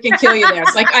nothing that can kill you there.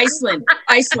 It's like Iceland.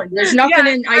 There's nothing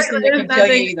in Iceland that can kill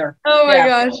you either. Oh my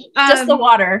gosh. Just the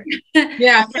water.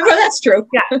 Yeah. Well, that's true.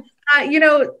 Yeah.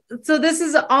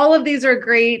 So all of these are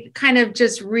great. Kind of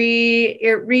just to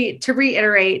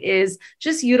reiterate is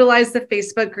just utilize the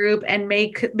Facebook group and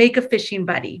make a fishing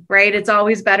buddy, right? It's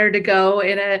always better to go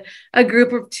in a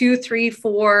group of 2, 3,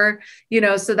 4,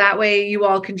 so that way you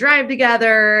all can drive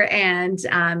together. And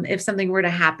if something were to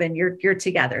happen, you're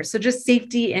together. So just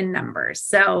safety in numbers.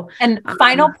 So, and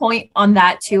final point on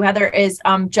that too, Heather, is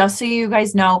just so you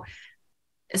guys know,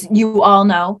 you all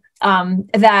know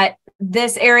that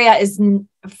this area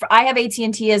I have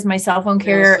AT&T as my cell phone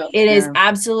carrier. It is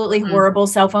absolutely horrible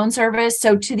cell phone service.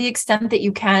 So to the extent that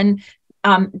you can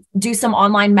do some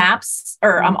online maps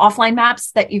or offline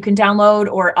maps that you can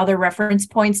download or other reference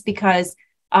points, because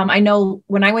I know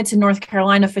when I went to North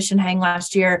Carolina Fish and Hang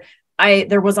last year,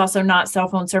 there was also not cell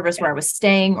phone service where I was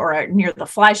staying or near the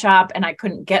fly shop, and I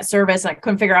couldn't get service and I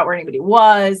couldn't figure out where anybody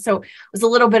was. So it was a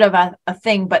little bit of a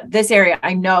thing, but this area,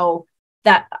 I know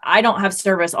that I don't have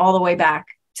service all the way back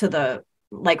to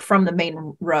from the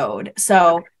main road.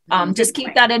 So just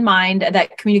keep that in mind,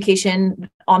 that communication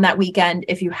on that weekend,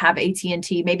 if you have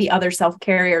AT&T, maybe other self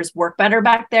carriers work better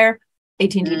back there.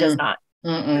 AT&T does not.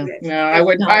 Okay. No,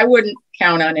 I wouldn't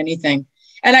count on anything.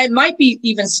 And it might be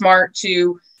even smart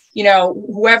to,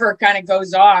 whoever kind of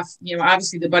goes off,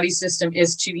 obviously the buddy system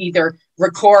is to either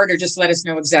record or just let us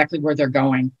know exactly where they're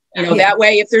going. That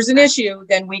way, if there's an issue,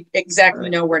 then we exactly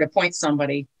know where to point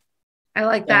somebody. I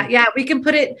like that. Yeah, we can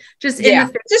put it just in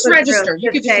the just register.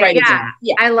 You could just write it down.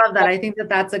 Yeah, I love that. I think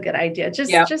that's a good idea.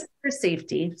 Just for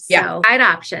safety. So guide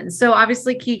options. So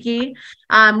obviously Kiki,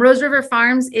 Rose River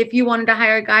Farms, if you wanted to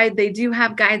hire a guide, they do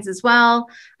have guides as well.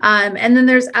 And then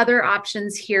there's other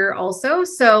options here also.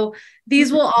 So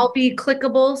these will all be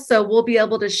clickable. So we'll be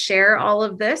able to share all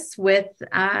of this with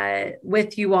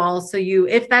you all. So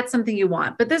if that's something you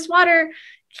want, but this water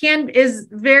is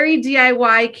very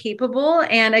DIY capable.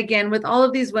 And again, with all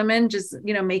of these women, just,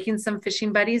 making some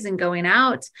fishing buddies and going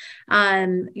out,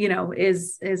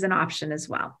 is an option as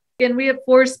well. And we have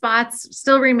 4 spots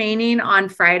still remaining on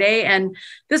Friday. And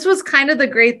this was kind of the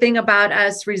great thing about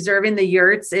us reserving the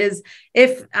yurts is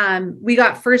if we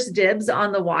got first dibs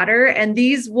on the water, and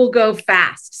these will go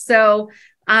fast. So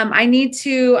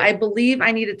I believe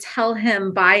I need to tell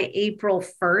him by April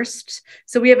 1st.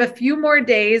 So we have a few more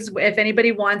days. If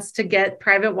anybody wants to get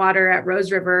private water at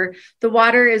Rose River, the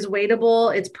water is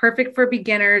wadeable. It's perfect for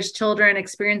beginners, children,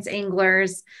 experienced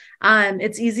anglers.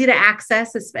 It's easy to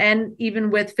access, and even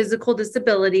with physical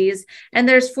disabilities. And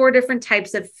there's 4 different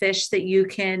types of fish that you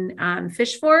can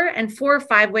fish for, and 4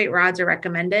 5-weight rods are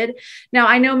recommended. Now,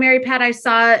 I know Mary Pat,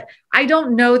 I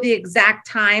don't know the exact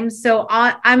time, so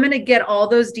I'm going to get all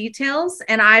those details,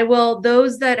 and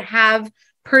those that have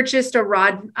purchased a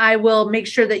rod, I will make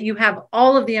sure that you have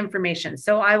all of the information.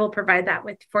 So I will provide that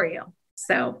for you.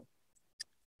 So,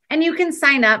 and you can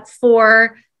sign up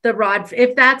for the rod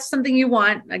if that's something you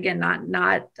want. Again,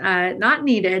 not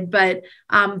needed, but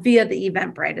via the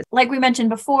Eventbrite. Like we mentioned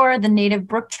before, the native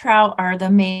brook trout are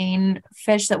the main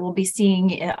fish that we'll be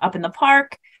seeing up in the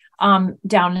park.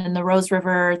 Down in the Rose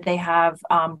River, they have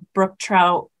brook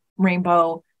trout,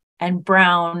 rainbow, and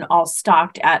brown all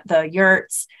stocked at the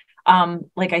yurts.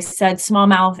 Like I said,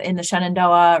 smallmouth in the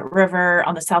Shenandoah River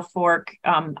on the South Fork.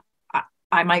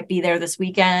 I might be there this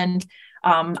weekend.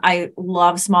 I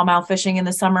love smallmouth fishing in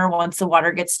the summer once the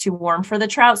water gets too warm for the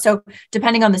trout. So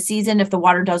depending on the season, if the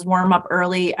water does warm up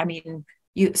early,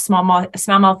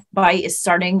 smallmouth bite is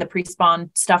starting. The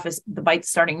pre-spawn stuff the bite's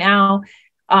starting now.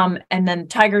 And then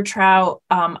tiger trout.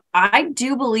 I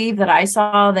do believe that I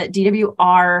saw that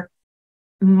DWR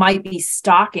might be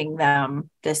stocking them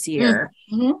this year.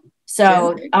 Mm-hmm.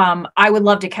 So I would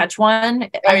love to catch one.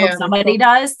 I hope somebody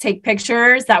does take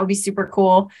pictures. That would be super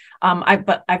cool.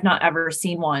 But I've not ever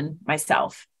seen one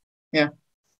myself. Yeah,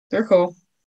 they're cool.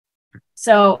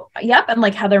 So, yep. And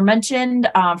like Heather mentioned,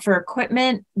 for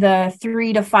equipment, the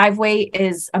 3 to 5 weight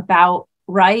is about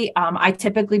right. I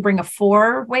typically bring a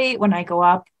 4 weight when I go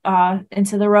up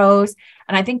into the rows,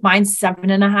 and I think mine's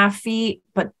 7.5 feet,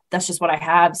 but that's just what I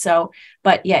have. So,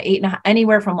 but yeah, 8.5,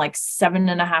 anywhere from like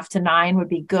 7.5 to 9 would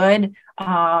be good.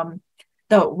 The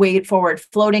weight forward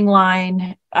floating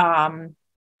line,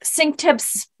 sink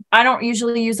tips. I don't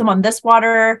usually use them on this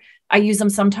water. I use them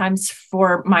sometimes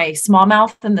for my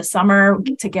smallmouth in the summer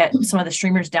to get some of the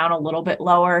streamers down a little bit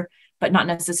lower, but not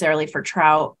necessarily for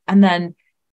trout. And then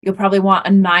you'll probably want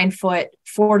a 9-foot,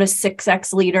 4 to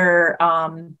 6X leader,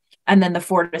 and then the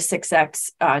 4 to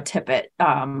 6X tippet.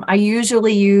 I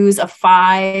usually use a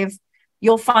 5.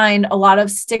 You'll find a lot of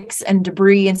sticks and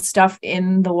debris and stuff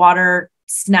in the water.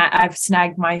 I've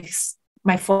snagged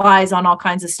my flies on all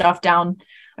kinds of stuff down.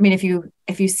 I mean, if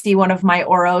you see one of my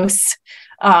Oros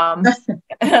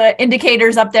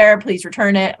indicators up there, please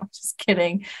return it. I'm just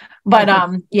kidding. But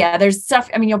yeah, there's stuff.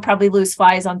 I mean, you'll probably lose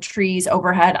flies on trees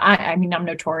overhead. I mean, I'm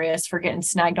notorious for getting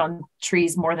snagged on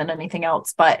trees more than anything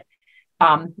else, but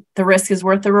the risk is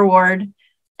worth the reward.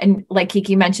 And like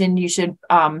Kiki mentioned, you should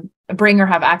bring or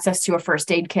have access to a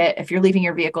first aid kit. If you're leaving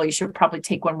your vehicle, you should probably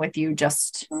take one with you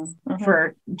just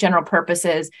for general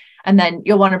purposes. And then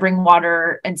you'll want to bring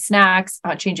water and snacks,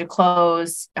 change of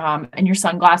clothes, and your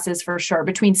sunglasses for sure.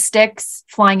 Between sticks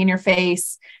flying in your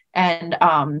face and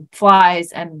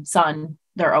flies and sun,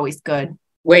 they're always good.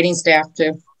 Waiting staff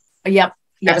too. Yep.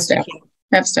 Have staff.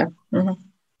 Have staff. Mm-hmm.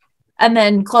 And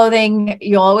then clothing,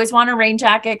 you'll always want a rain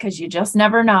jacket because you just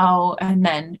never know. And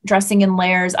then dressing in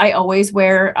layers. I always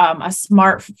wear a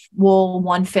Smart Wool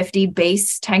 150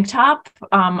 base tank top.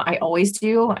 I always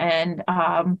do. And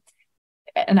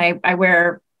I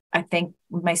wear, I think,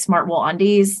 my Smart Wool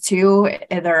undies too.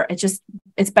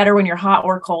 It's better when you're hot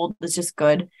or cold. It's just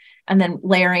good. And then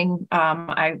layering,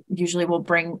 I usually will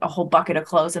bring a whole bucket of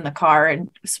clothes in the car and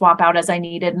swap out as I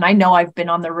need it. And I know I've been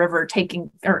on the river back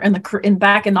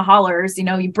in the hollers,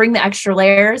 you bring the extra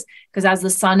layers because as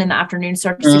the sun in the afternoon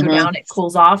starts to go down, it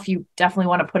cools off. You definitely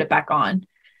want to put it back on.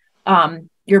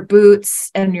 Your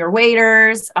boots and your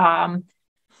waders.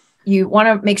 You want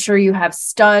to make sure you have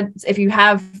studs. If you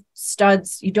have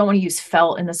studs, you don't want to use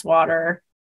felt in this water.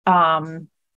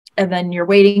 And then your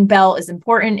wading belt is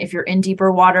important. If you're in deeper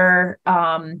water,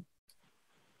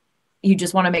 you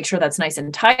just want to make sure that's nice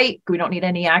and tight. We don't need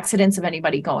any accidents of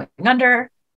anybody going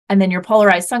under. And then your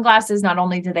polarized sunglasses, not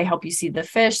only do they help you see the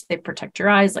fish, they protect your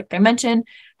eyes, like I mentioned.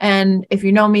 And if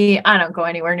you know me, I don't go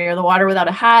anywhere near the water without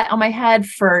a hat on my head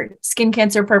for skin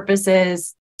cancer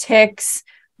purposes, ticks,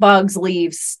 bugs,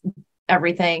 leaves,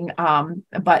 everything.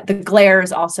 But the glare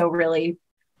is also really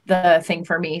the thing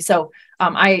for me. So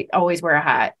I always wear a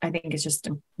hat. I think it's just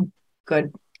a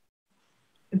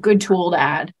good tool to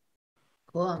add.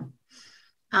 Cool.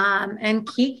 And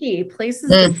Kiki, places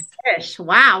to fish.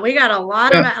 Wow, we got a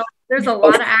lot of there's a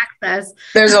lot of access.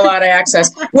 There's a lot of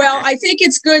access. Well, I think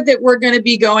it's good that we're going to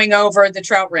be going over the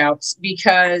trout routes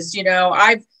because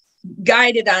I've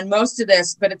guided on most of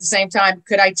this, but at the same time,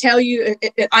 could I tell you,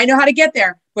 I know how to get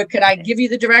there, but could I give you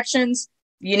the directions?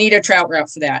 You need a trout route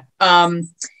for that.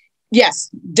 Yes,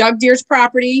 Doug Deere's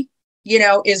property,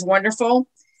 is wonderful.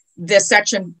 The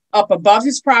section up above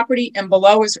his property and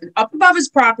below up above his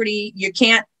property, you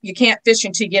can't fish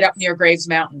until you get up near Graves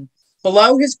Mountain.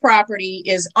 Below his property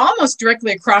is almost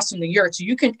directly across from the yurt, so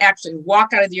you can actually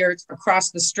walk out of the yurt across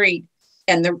the street,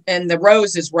 and the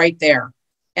Rose is right there.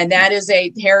 And that is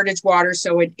a heritage water,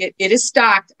 so it is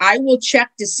stocked. I will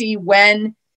check to see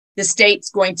when the state's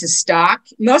going to stock.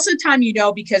 Most of the time,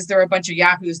 because there are a bunch of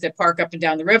yahoos that park up and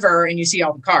down the river and you see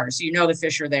all the cars, so the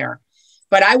fish are there.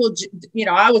 But I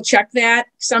will check that.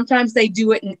 Sometimes they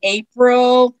do it in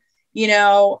April,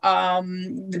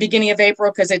 the beginning of April,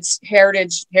 because it's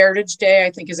Heritage Day,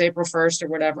 I think is April 1st or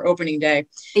whatever, opening day.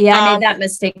 Yeah, I made that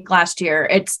mistake last year.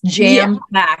 It's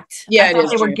jam-packed. Yeah, I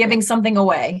thought they were giving something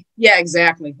away. Yeah,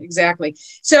 exactly.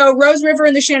 So Rose River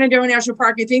in the Shenandoah National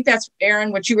Park, I think that's,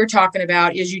 Aaron, what you were talking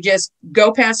about, is you just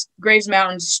go past Graves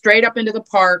Mountain, straight up into the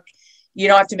park. You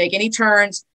don't have to make any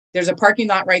turns. There's a parking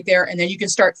lot right there, and then you can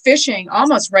start fishing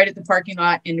almost right at the parking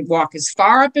lot and walk as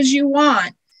far up as you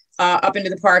want. up into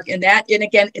the park. And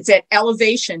again, it's at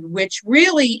elevation, which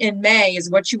really in May is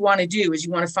what you want to do, is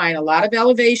you want to find a lot of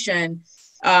elevation,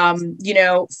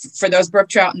 for those brook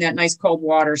trout in that nice cold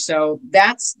water. So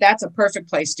that's a perfect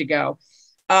place to go.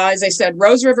 As I said,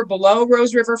 Rose River, below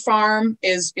Rose River Farm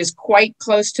is quite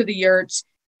close to the yurts.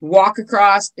 Walk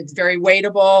across, it's very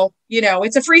wadable.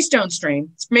 It's a freestone stream.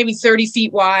 It's maybe 30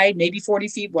 feet wide, maybe 40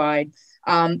 feet wide.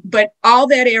 But all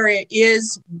that area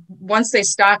is, once they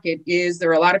stock it,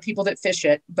 there are a lot of people that fish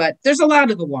it, but there's a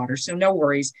lot of the water, so no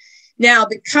worries. Now,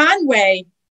 the Conway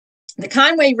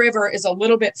River is a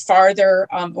little bit farther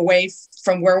away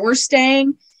from where we're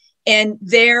staying, and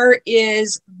there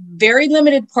is very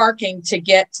limited parking to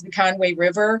get to the Conway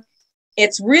River.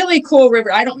 It's really cool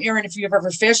river. I don't know, Erin, if you've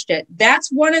ever fished it.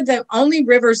 That's one of the only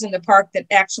rivers in the park that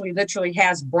actually literally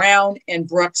has brown and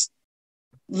brooks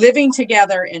living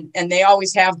together, and they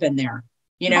always have been there,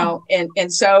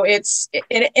 and so it's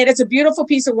a beautiful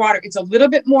piece of water. It's a little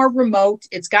bit more remote.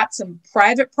 It's got some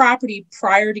private property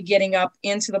prior to getting up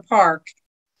into the park,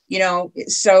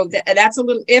 so that's a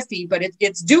little iffy, but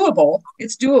it's doable.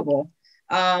 It's doable.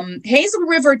 Hazel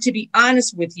River, to be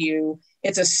honest with you,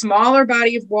 it's a smaller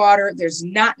body of water.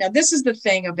 Now this is the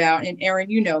thing about, and Erin,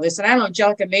 you know this, and I don't know,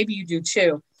 Angelica, maybe you do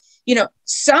too.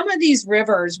 Some of these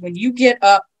rivers, when you get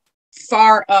up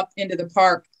far up into the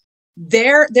park,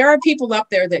 there are people up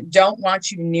there that don't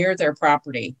want you near their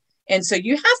property. And so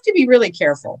you have to be really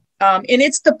careful. And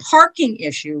it's the parking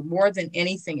issue more than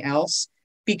anything else,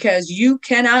 because you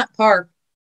cannot park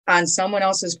on someone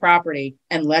else's property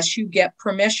unless you get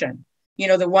permission.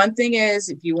 The one thing is,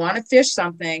 if you want to fish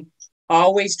something,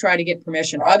 always try to get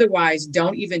permission. Otherwise,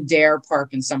 don't even dare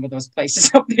park in some of those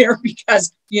places up there,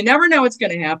 because you never know what's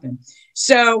going to happen.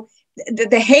 So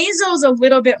the Hazel's a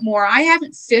little bit more. I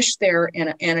haven't fished there in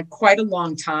a quite a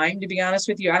long time, to be honest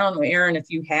with you. I don't know, Erin, if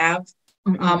you have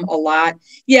a lot.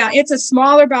 Yeah, it's a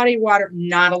smaller body of water,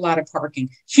 not a lot of parking.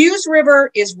 Hughes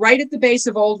River is right at the base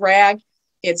of Old Rag.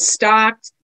 It's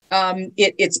stocked.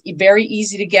 It's very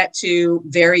easy to get to,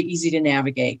 very easy to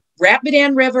navigate.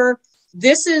 Rapidan River.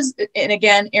 This is, and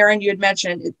again, Erin, you had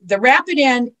mentioned the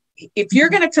Rapidan. If you're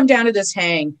going to come down to this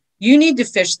hang, you need to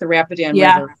fish the Rapidan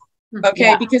River. Okay,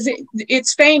 yeah. Because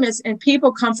it's famous and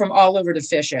people come from all over to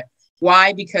fish it.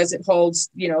 Why? Because it holds,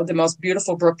 the most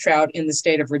beautiful brook trout in the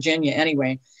state of Virginia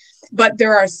anyway. But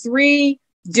there are 3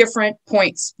 different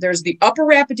points. There's the upper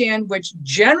Rapidan, which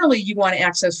generally you want to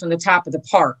access from the top of the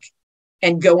park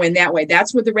and go in that way.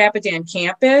 That's where the Rapidan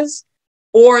camp is.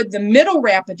 Or the middle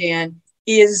Rapidan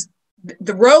is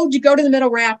the road to go to the middle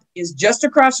Rap is just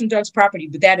across from Doug's property,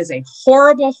 but that is a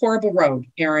horrible, horrible road,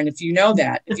 Erin, if you know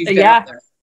that, if you've been up there.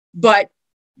 But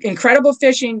incredible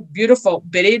fishing, beautiful,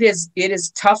 but it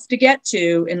is tough to get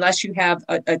to unless you have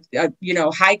a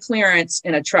high clearance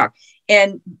in a truck.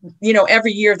 And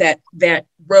every year that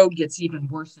road gets even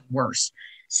worse and worse.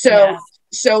 So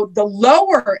the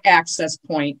lower access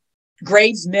point,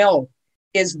 Graves Mill,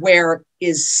 is where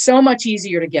is so much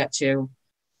easier to get to,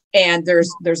 and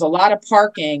there's a lot of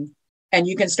parking, and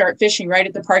you can start fishing right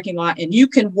at the parking lot, and you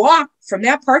can walk from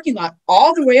that parking lot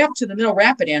all the way up to the middle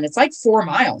Rapidan. It's like 4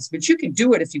 miles, but you can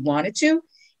do it if you wanted to,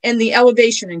 and the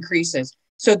elevation increases.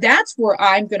 So that's where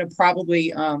I'm going to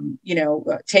probably,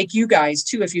 take you guys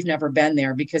to, if you've never been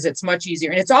there, because it's much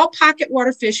easier, and it's all pocket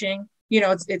water fishing.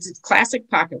 It's classic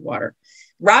pocket water.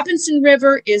 Robinson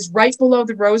River is right below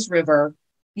the Rose River,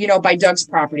 by Doug's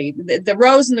property. The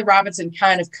Rose and the Robinson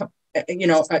kind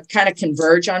of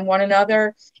converge on one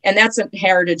another, and that's a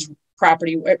heritage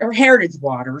property or heritage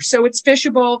water. So it's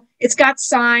fishable. It's got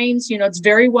signs, it's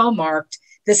very well marked.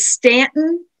 The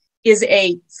Stanton is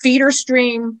a feeder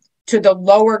stream to the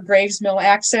lower Graves Mill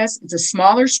access. It's a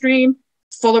smaller stream,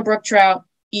 full of brook trout,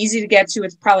 easy to get to.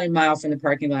 It's probably a mile from the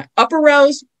parking lot. Upper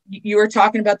Rose, you were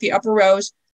talking about the Upper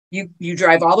Rose. You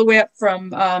drive all the way up from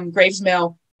Graves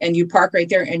Mill, and you park right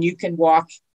there, and you can walk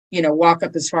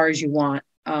up as far as you want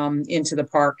into the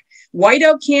park. White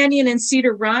Oak Canyon and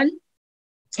Cedar Run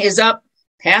is up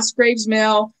past Graves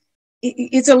Mill.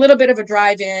 It's a little bit of a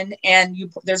drive-in, and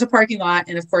there's a parking lot,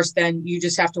 and of course then you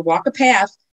just have to walk a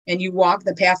path, and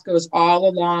the path goes all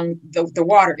along the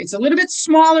water. It's a little bit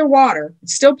smaller water.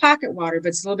 It's still pocket water, but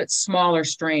it's a little bit smaller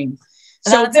stream.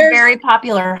 So it's a very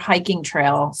popular hiking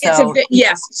trail. So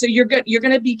yes. So you're good. You're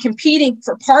going to be competing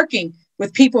for parking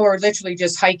with people who are literally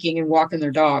just hiking and walking their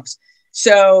dogs.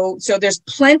 So there's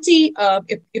plenty of,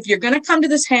 if you're going to come to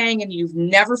this hang and you've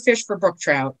never fished for brook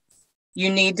trout,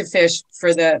 you need to fish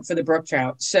for the brook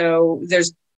trout. So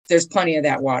there's plenty of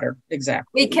that water.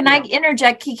 Exactly. Wait, can I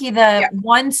interject, Kiki?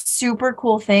 One super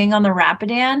cool thing on the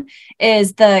Rapidan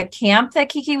is the camp that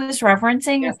Kiki was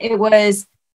referencing. Yes. It was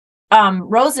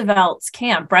Roosevelt's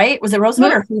camp, right? Was it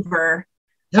Roosevelt or Hoover?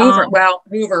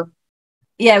 Hoover.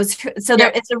 Yeah, it was. So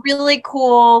there, it's a really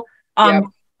cool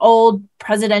old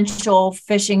presidential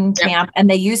fishing camp, and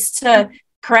they used to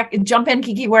jump in,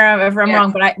 Kiki, wherever I'm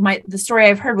wrong, but the story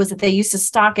I've heard was that they used to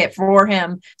stock it for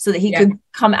him so that he could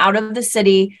come out of the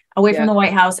city, away from the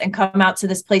White House, and come out to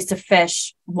this place to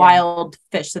fish wild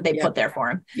fish that they put there for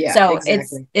him. Yeah, so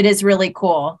it is really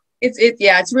cool.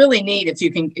 It's really neat if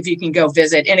you can go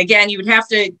visit. And again, you would have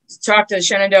to talk to the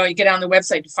Shenandoah. You get on the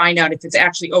website to find out if it's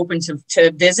actually open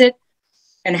to visit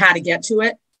and how to get to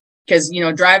it. Because,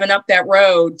 driving up that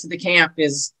road to the camp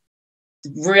is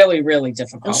really, really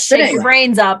difficult. It'll shake your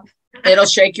brains up. It'll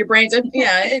shake your brains up.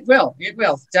 Yeah, it will. It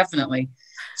will, definitely.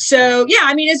 So,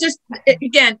 it's just,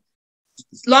 again,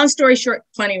 long story short,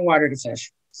 plenty of water to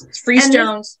fish.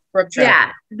 Freestones, brook trout.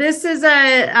 Yeah, this is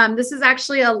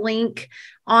actually a link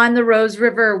on the Rose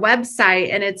River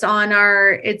website, and it's on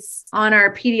our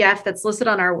PDF that's listed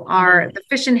on our the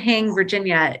Fish and Hang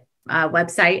Virginia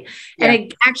website, and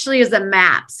it actually is a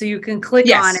map, so you can click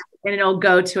on it and it'll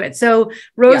go to it. So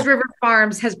Rose River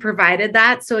Farms has provided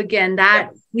that. So again,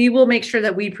 we will make sure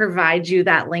that we provide you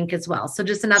that link as well. So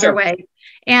just another way.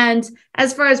 And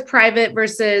as far as private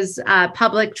versus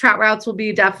public, trout routes will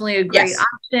be definitely a great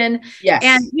option. Yes.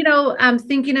 And,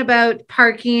 thinking about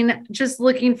parking, just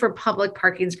looking for public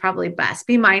parking is probably best.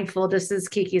 Be mindful, just as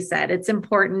Kiki said, it's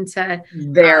important to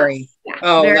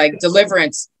like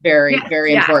Deliverance. Very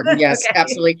important. Yes,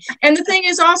 absolutely. And the thing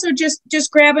is also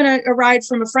just grabbing a ride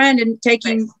from a friend and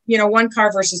taking, one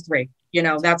car versus three,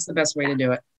 that's the best way to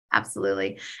do it.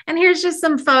 Absolutely. And here's just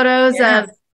some photos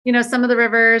of, some of the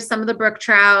rivers, some of the brook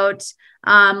trout.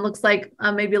 Looks like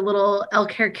maybe a little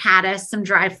elk hair caddis, some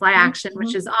dry fly action,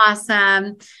 which is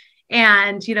awesome.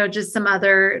 And, just some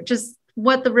other, just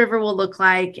what the river will look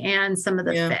like and some of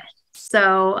the fish.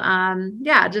 So,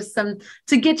 just some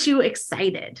to get you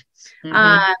excited.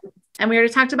 And we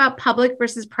already talked about public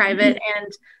versus private,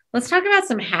 and let's talk about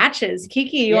some hatches.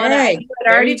 Kiki, you had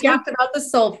already talked about the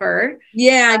sulfur.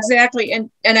 Yeah, exactly.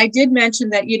 And I did mention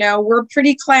that, we're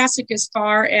pretty classic as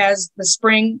far as the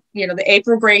spring, the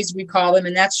April grays, we call them.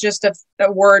 And that's just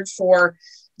a word for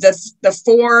the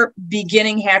 4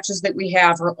 beginning hatches that we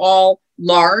have are all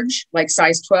large, like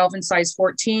size 12 and size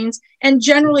 14s. And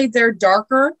generally they're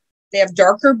darker. They have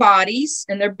darker bodies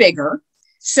and they're bigger.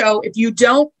 So if you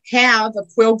don't have a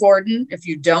Quill Gordon, if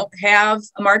you don't have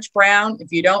a March Brown,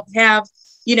 if you don't have,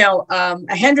 a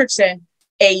Hendrickson,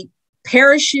 a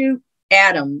Parachute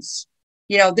Adams,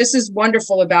 this is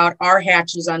wonderful about our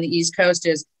hatches on the East Coast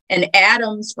is an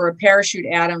Adams or a Parachute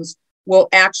Adams will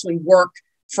actually work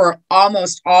for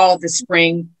almost all the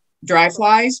spring dry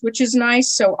flies, which is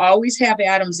nice. So always have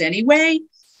Adams anyway,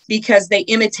 because they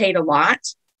imitate a lot.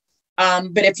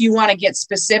 But if you want to get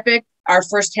specific, our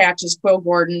first hatch is Quill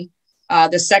Gordon.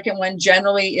 The second one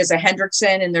generally is a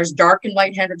Hendrickson, and there's dark and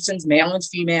light Hendricksons, male and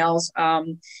females.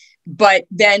 But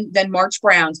then March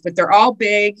Browns, but they're all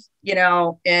big,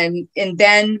 and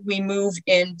then we move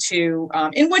into,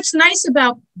 and what's nice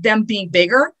about them being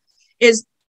bigger is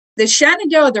the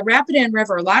Shenandoah, the Rapidan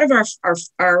River, a lot of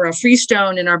our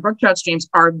freestone and our brook trout streams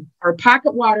are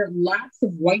pocket water, lots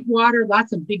of white water,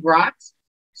 lots of big rocks.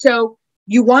 So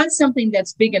you want something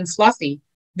that's big and fluffy,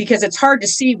 because it's hard to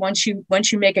see once you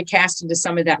make a cast into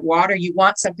some of that water. You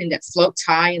want something that floats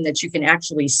high and that you can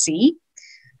actually see.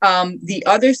 The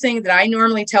other thing that I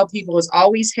normally tell people is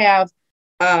always have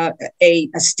a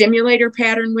stimulator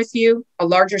pattern with you, a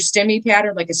larger stimmy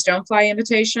pattern, like a stonefly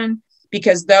imitation,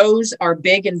 because those are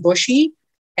big and bushy,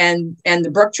 and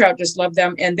the brook trout just love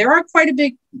them. And there are quite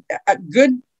a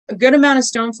good amount of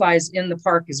stoneflies in the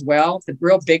park as well, the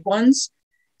real big ones.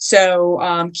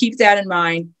 So keep that in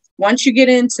mind. Once you get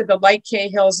into the light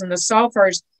Cahills and the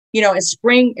sulfurs,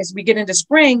 as we get into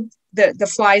spring,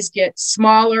 the flies get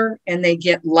smaller and they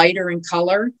get lighter in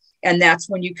color. And that's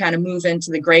when you kind of move into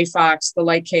the gray fox, the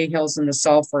light Cahills, and the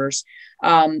sulfurs.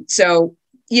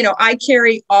 I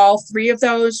carry all 3 of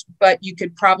those, but you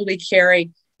could probably carry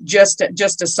just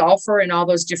a sulfur in all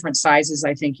those different sizes.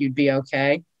 I think you'd be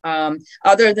okay.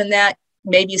 Other than that,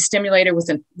 maybe a stimulator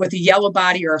with a yellow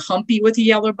body or a humpy with a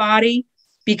yellow body.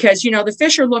 Because, the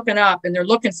fish are looking up and they're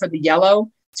looking for the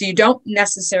yellow. So you don't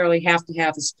necessarily have to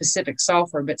have a specific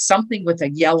sulfur, but something with a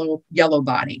yellow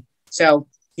body. So,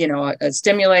 a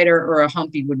stimulator or a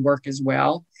humpy would work as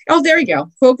well. Oh, there you go.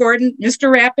 Quill Gordon,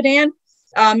 Mr. Rapidan.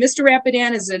 Mr.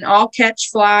 Rapidan is an all catch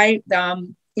fly,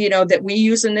 that we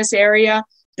use in this area,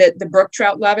 that the brook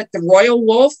trout love it. The royal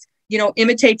wolf,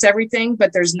 imitates everything,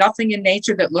 but there's nothing in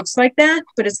nature that looks like that,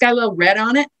 but it's got a little red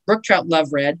on it. Brook trout love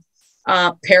red.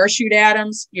 Parachute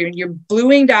Adams, your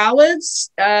blue-winged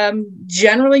olives.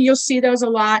 Generally, you'll see those a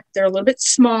lot. They're a little bit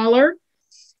smaller.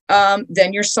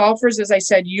 Then your sulfurs, as I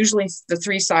said, usually the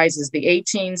three sizes, the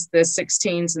 18s, the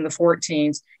 16s, and the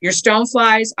 14s. Your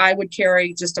stoneflies, I would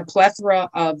carry just a plethora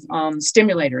of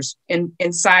stimulators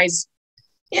in size,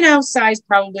 size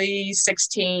probably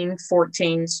 16,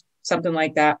 14s, something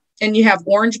like that. And you have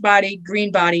orange body,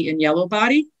 green body, and yellow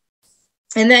body.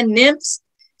 And then nymphs,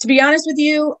 to be honest with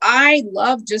you, I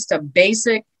love just a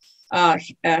basic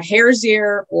hare's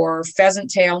ear or pheasant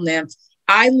tail nymph.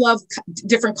 I love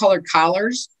different colored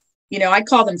collars. I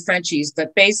call them Frenchies,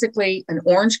 but basically an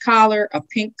orange collar, a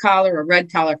pink collar, a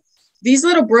red collar. These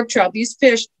little brook trout, these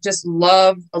fish just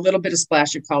love a little bit of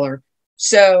splash of color.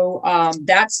 So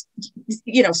that's,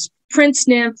 Prince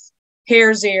nymph,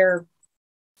 hare's ear,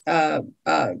 those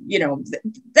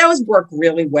work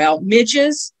really well.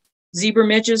 Midges, zebra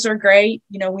midges are great.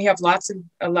 We have lots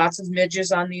of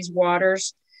midges on these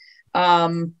waters.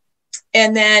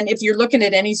 And then if you're looking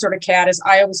at any sort of caddis,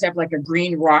 I always have like a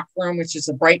green rock worm, which is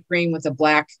a bright green with a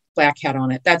black head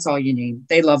on it. That's all you need.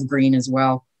 They love green as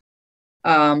well.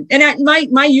 And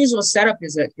my usual setup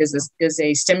is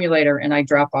a stimulator, and I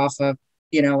drop off a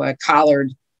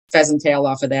collared pheasant tail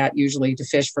off of that usually to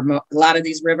fish for a lot of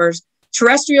these rivers.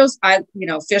 Terrestrials,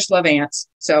 fish love ants.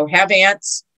 So have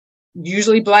ants,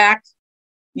 usually black.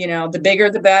 The bigger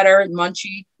the better.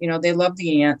 Munchy, they love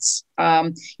the ants.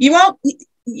 You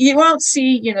won't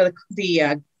see,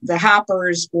 the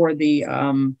hoppers or the,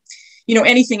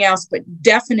 anything else, but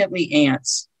definitely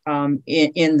ants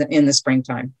in the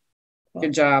springtime.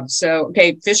 Good job. So,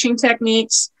 okay, fishing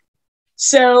techniques.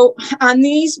 So on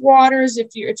these waters,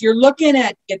 if you're looking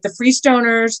at the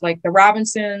freestoners, like the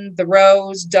Robinson, the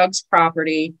Rose, Doug's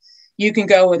property, you can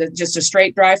go with just a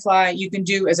straight dry fly. You can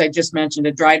do, as I just mentioned,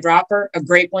 a dry dropper. A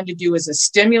great one to do is a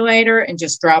stimulator and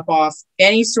just drop off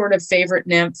any sort of favorite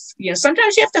nymph.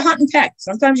 Sometimes you have to hunt and peck.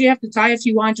 Sometimes you have to tie if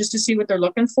you want, just to see what they're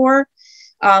looking for,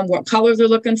 what color they're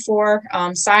looking for.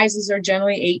 Sizes are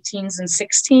generally 18s and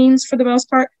 16s for the most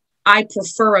part. I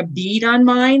prefer a bead on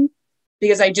mine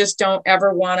because I just don't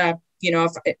ever want to,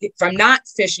 if I'm not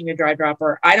fishing a dry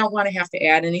dropper, I don't want to have to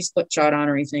add any split shot on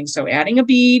or anything. So adding a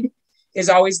bead is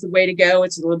always the way to go.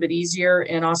 It's a little bit easier.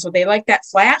 And also they like that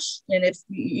flash. And if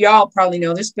y'all probably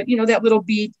know this, but that little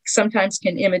bead sometimes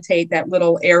can imitate that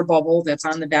little air bubble that's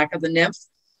on the back of the nymph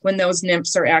when those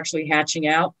nymphs are actually hatching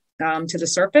out to the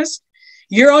surface.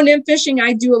 Euro nymph fishing,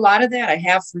 I do a lot of that. I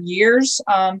have for years.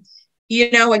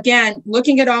 Again,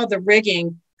 looking at all the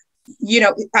rigging,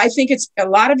 I think it's a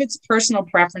lot of it's personal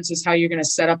preferences, how you're going to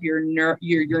set up your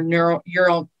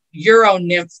Euro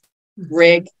nymph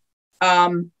rig.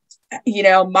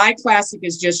 My classic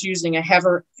is just using a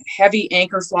heavy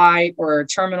anchor fly or a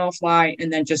terminal fly,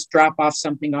 and then just drop off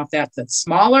something off that's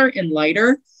smaller and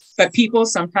lighter. But people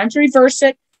sometimes reverse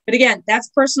it. But again, that's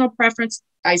personal preference.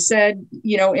 I said,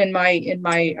 in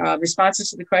my responses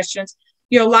to the questions,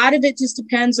 a lot of it just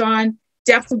depends on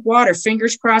depth of water.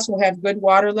 Fingers crossed we'll have good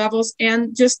water levels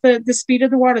and just the speed of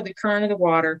the water, the current of the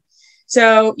water.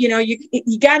 So,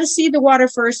 you got to see the water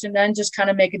first and then just kind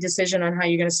of make a decision on how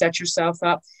you're going to set yourself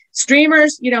up.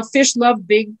 Streamers, fish love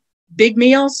big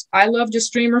meals. I love to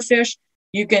streamer fish.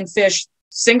 You can fish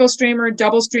single streamer,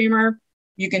 double streamer.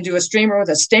 You can do a streamer with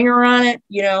a stinger on it,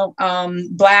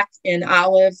 black and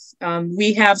olive.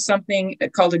 We have something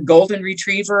called a golden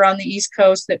retriever on the East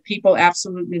Coast that people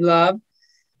absolutely love.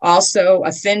 Also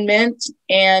a thin mint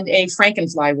and a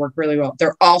frankenfly work really well.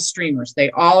 They're all streamers. They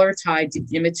all are tied to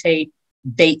imitate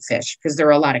bait fish because there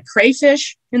are a lot of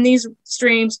crayfish in these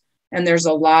streams and there's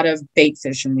a lot of bait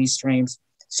fish in these streams.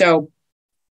 So,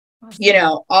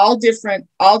 all different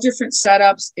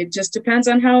setups. It just depends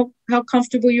on how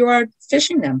comfortable you are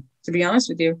fishing them, to be honest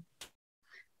with you.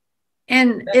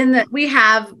 And we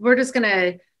have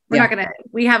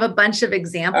a bunch of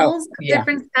examples of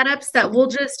different setups that we'll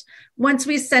just, once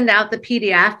we send out the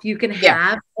PDF, you can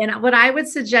have. And what I would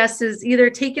suggest is either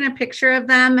taking a picture of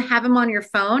them, have them on your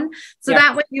phone. So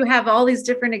that way you have all these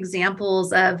different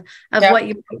examples of what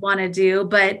you want to do.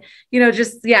 But,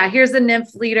 here's a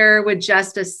nymph leader with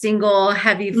just a single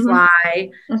heavy fly.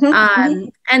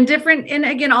 And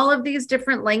again, all of these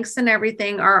different lengths and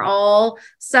everything are all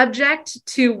subject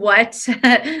to what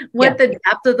the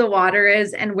depth of the water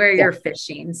is and where you're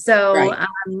fishing. So,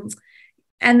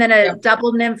 and then a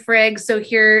double nymph rig. So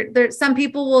some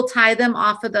people will tie them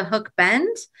off of the hook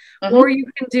bend, or you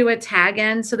can do a tag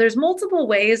end. So there's multiple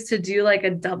ways to do like a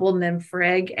double nymph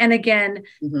rig. And again,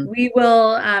 we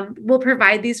will, we'll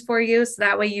provide these for you. So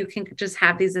that way you can just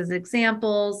have these as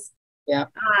examples. Yeah.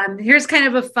 Here's kind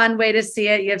of a fun way to see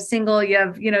it. You have single, you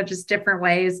have, just different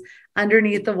ways.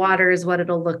 underneath the water is what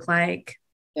it'll look like.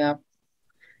 Yeah.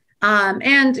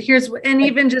 And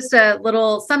even just a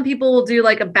little, some people will do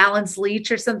like a balanced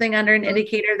leech or something under an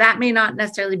indicator. That may not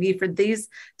necessarily be for these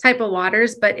type of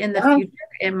waters, but in the future,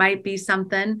 it might be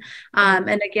something.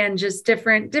 And again, just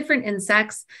different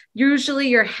insects. Usually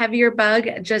your heavier bug,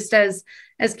 just as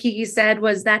Kiki said,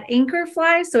 was that anchor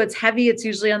fly. So it's heavy. It's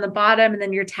usually on the bottom, and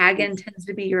then your tag end tends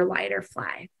to be your lighter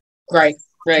fly. Right.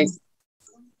 Right.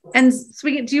 And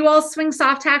do you all swing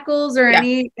soft tackles or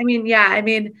any? I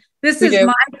mean, this is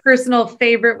my personal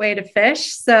favorite way to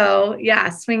fish. So yeah,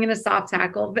 swinging a soft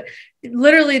tackle, but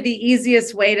literally the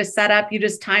easiest way to set up, you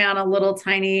just tie on a little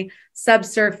tiny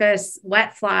subsurface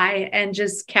wet fly and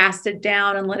just cast it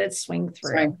down and let it swing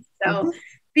through. Right. So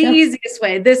the easiest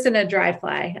way, this and a dry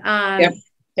fly.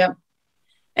 Yep.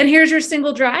 And here's your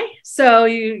single dry. So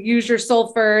you use your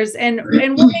sulfurs, and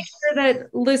we'll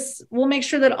make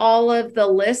sure that all of the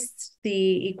lists,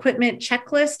 the equipment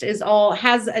checklist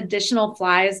has additional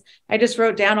flies. I just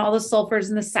wrote down all the sulfurs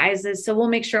and the sizes. So we'll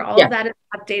make sure all of that is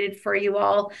updated for you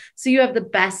all, so you have the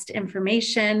best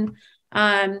information.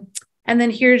 And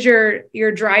then here's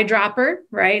your dry dropper,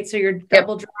 right? So your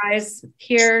double dries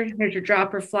here. Here's your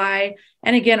dropper fly.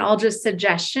 And again, all just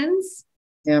suggestions.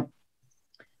 Yep.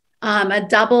 A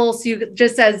double, so you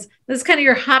just as this is kind of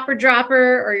your hopper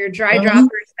dropper or your dry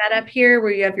dropper setup here,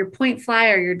 where you have your point fly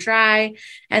or your dry,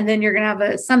 and then you're going to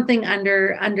have something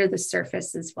under the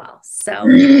surface as well.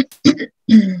 So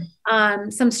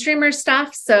some streamer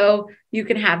stuff. So you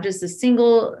can have just a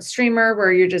single streamer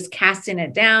where you're just casting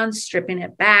it down, stripping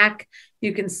it back.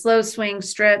 You can slow swing,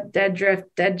 strip, dead drift,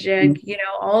 dead jig,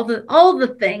 all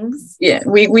the things. Yeah.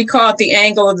 We call it the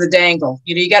angle of the dangle.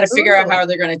 You got to figure out how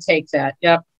they're going to take that.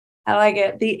 Yep. I like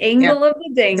it. The angle of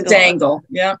the dangle. The dangle.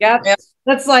 Yep.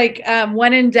 That's like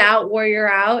when in doubt, warrior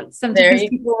out. Sometimes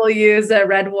people will use a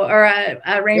red or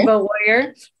a rainbow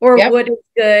warrior, or wood is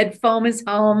good, foam is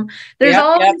home. There's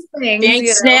all these things. You ain't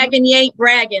snagging, you ain't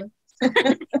bragging.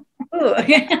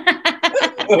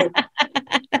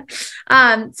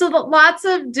 So lots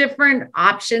of different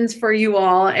options for you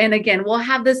all. And again, we'll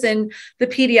have this in the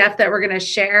PDF that we're going to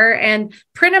share, and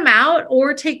print them out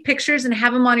or take pictures and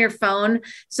have them on your phone.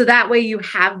 So that way you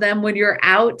have them when you're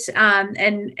out,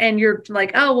 and you're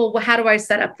like, oh, well, how do I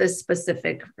set up this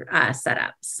specific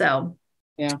setup? So,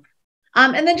 yeah.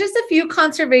 And then just a few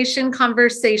conservation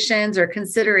conversations or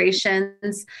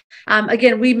considerations.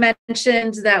 Again, we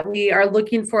mentioned that we are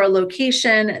looking for a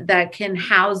location that can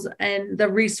house, and the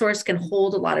resource can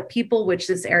hold a lot of people, which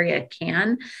this area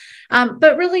can,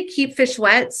 but really keep fish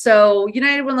wet. So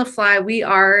United Win the Fly, we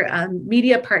are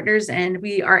media partners, and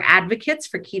we are advocates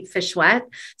for Keep Fish Wet.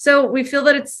 So we feel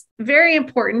that it's very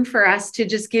important for us to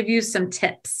just give you some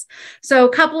tips. So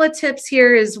a couple of tips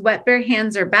here is wet bare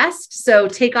hands are best. So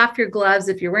take off your gloves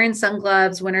if you're wearing sun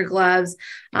gloves, winter gloves,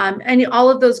 and all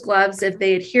of those gloves, if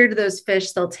they adhere to those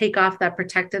fish, they'll take off that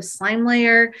protective slime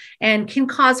layer and can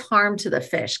cause harm to the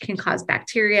fish, can cause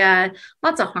bacteria,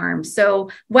 lots of harm.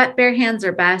 So wet bare hands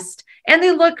are best. And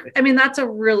they look, that's a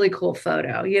really cool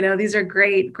photo. These are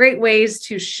great ways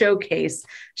to showcase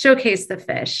the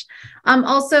fish.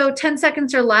 Also 10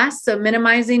 seconds or less. So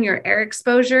minimizing your air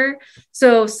exposure.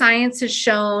 So science has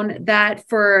shown that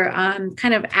for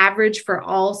kind of average for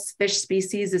all fish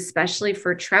species, especially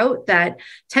for trout, that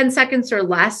 10 seconds or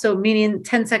less. So meaning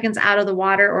 10 seconds out of the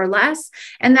water or less.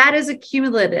 And that is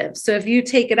accumulative. So if you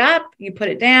take it up, you put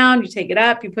it down, you take it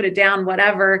up, you put it down,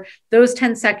 whatever, those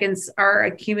 10 seconds are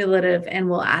accumulative and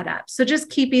will add up. So just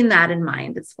keeping that in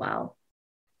mind as well.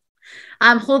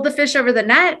 Hold the fish over the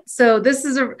net. So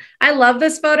I love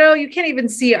this photo. You can't even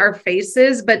see our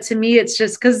faces, but to me, it's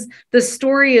just because the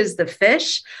story is the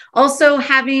fish. Also,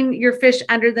 having your fish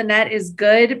under the net is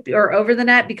good, or over the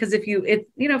net, because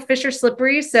fish are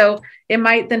slippery. So it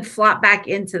might then flop back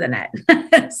into the net.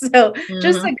 So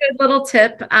just a good little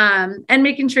tip, and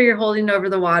making sure you're holding over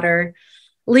the water.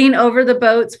 Lean over the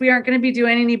boats. We aren't going to be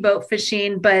doing any boat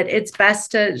fishing, but it's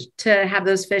best to have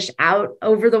those fish out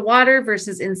over the water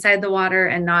versus inside the water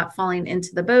and not falling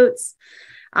into the boats.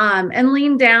 And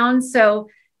lean down. So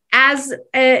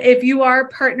if you are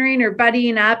partnering or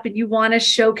buddying up and you want to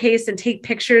showcase and take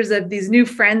pictures of these new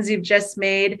friends you've just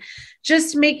made,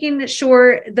 just making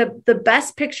sure the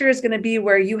best picture is going to be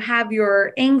where you have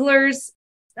your anglers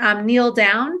kneel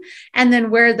down, and then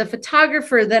where the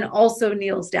photographer then also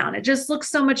kneels down. It just looks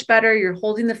so much better. You're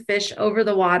holding the fish over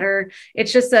the water.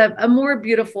 It's just a more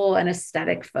beautiful and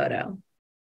aesthetic photo.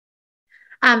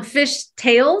 Fish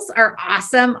tails are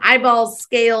awesome. Eyeballs,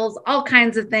 scales, all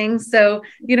kinds of things. So,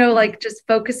 like just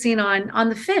focusing on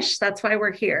the fish. That's why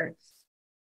we're here.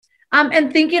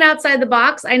 And thinking outside the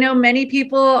box, I know many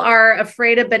people are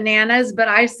afraid of bananas, but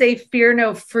I say fear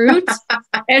no fruit.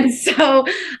 And so,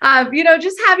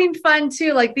 just having fun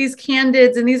too, like these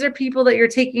candids, and these are people that you're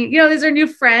taking, these are new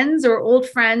friends or old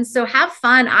friends. So have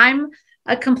fun. I'm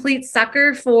a complete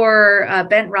sucker for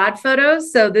bent rod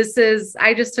photos. So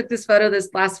I just took this photo this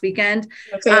last weekend.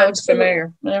 Okay, that looks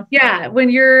familiar. Yeah, when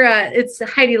you're, it's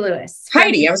Heidi Lewis.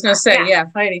 Heidi, I was going to say, yeah,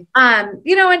 Heidi.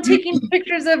 And taking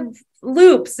pictures of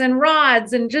loops and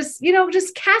rods and just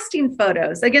casting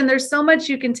photos. Again, there's so much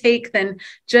you can take than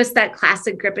just that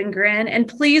classic grip and grin. And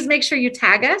please make sure you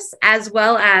tag us, as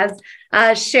well as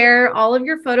share all of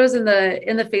your photos in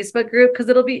the Facebook group,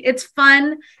 because it's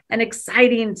fun and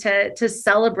exciting to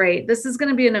celebrate. This is going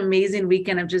to be an amazing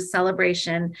weekend of just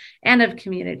celebration and of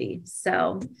community.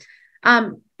 So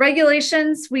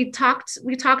regulations, we talked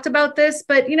about this,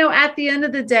 but at the end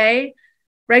of the day,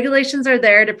 regulations are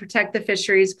there to protect the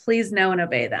fisheries. Please know and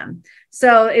obey them.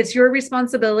 So it's your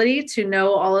responsibility to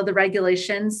know all of the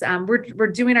regulations. We're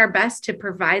doing our best to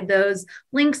provide those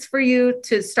links for you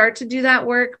to start to do that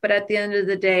work. But at the end of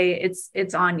the day,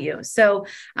 it's on you. So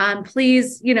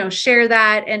please, share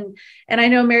that. And I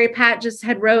know Mary Pat just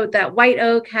had wrote that White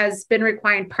Oak has been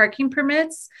requiring parking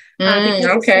permits because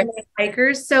of so many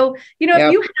hikers. So,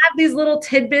 if you have these little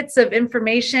tidbits of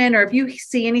information, or if you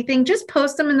see anything, just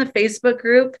post them in the Facebook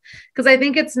group, because I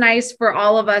think it's nice for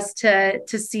all of us to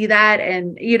see that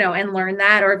and learn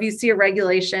that. Or if you see a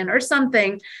regulation or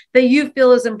something that you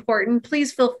feel is important,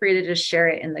 please feel free to just share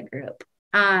it in the group.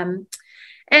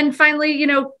 And finally,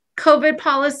 COVID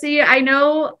policy. I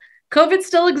know COVID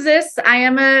still exists. I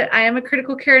am a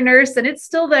critical care nurse, and it's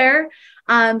still there.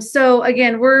 So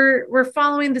again, we're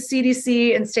following the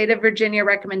CDC and state of Virginia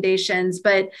recommendations,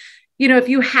 but if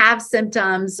you have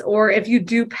symptoms, or if you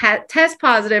do test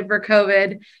positive for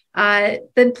COVID,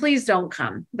 then please don't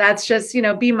come. That's just,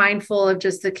 be mindful of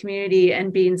just the community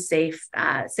and being safe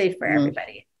for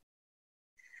everybody.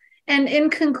 And in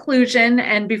conclusion,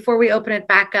 and before we open it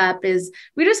back up, is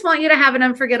we just want you to have an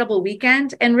unforgettable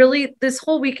weekend. And really, this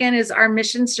whole weekend is our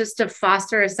mission's just to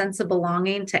foster a sense of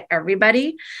belonging to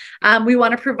everybody. We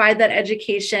want to provide that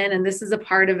education, and this is a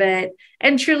part of it.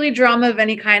 And truly, drama of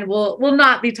any kind will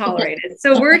not be tolerated.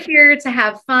 So we're here to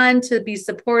have fun, to be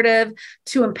supportive,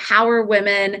 to empower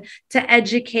women, to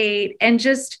educate, and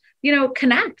just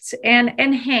connect and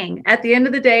hang. At the end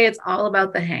of the day, it's all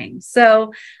about the hang.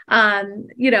 So,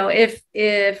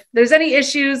 if there's any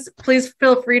issues, please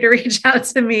feel free to reach out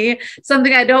to me.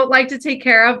 Something I don't like to take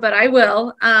care of, but I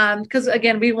will, because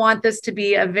again, we want this to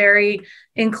be a very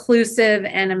inclusive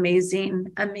and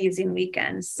amazing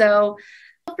weekend. So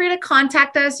feel free to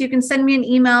contact us. You can send me an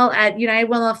email at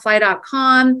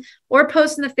unitedwomenonthefly.com or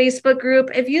post in the Facebook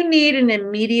group. If you need an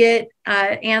immediate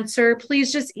answer,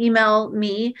 please just email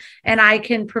me and I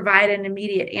can provide an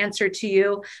immediate answer to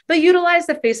you. But utilize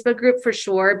the Facebook group for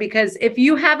sure, because if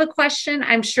you have a question,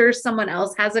 I'm sure someone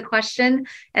else has a question.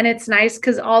 And it's nice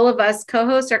because all of us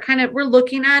co-hosts are we're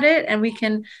looking at it and we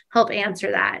can help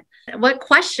answer that. What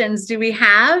questions do we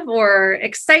have, or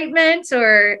excitement,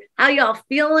 or how y'all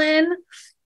feeling?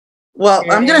 Well,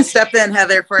 I'm going to step in,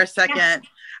 Heather, for a second. Yeah.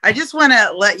 I just want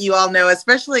to let you all know,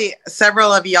 especially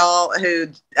several of y'all who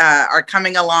are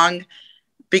coming along,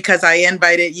 because I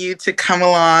invited you to come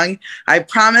along. I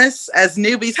promise, as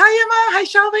newbies, hi Emma, hi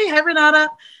Shelby, hi Renata.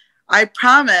 I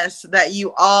promise that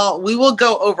we will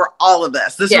go over all of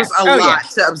this. This was a lot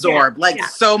to absorb,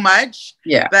 so much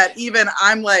that even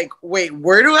I'm like, wait,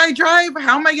 where do I drive?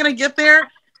 How am I going to get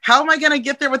there? How am I going to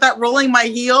get there without rolling my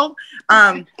heel?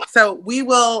 So we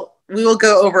will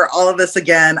go over all of this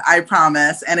again, I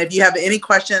promise. And if you have any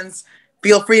questions,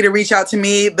 feel free to reach out to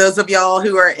me. Those of y'all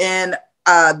who are in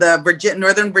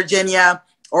Northern Virginia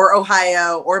or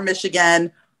Ohio or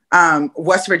Michigan,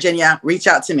 West Virginia, reach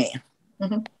out to me.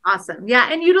 Awesome. Yeah.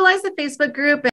 And utilize the Facebook group.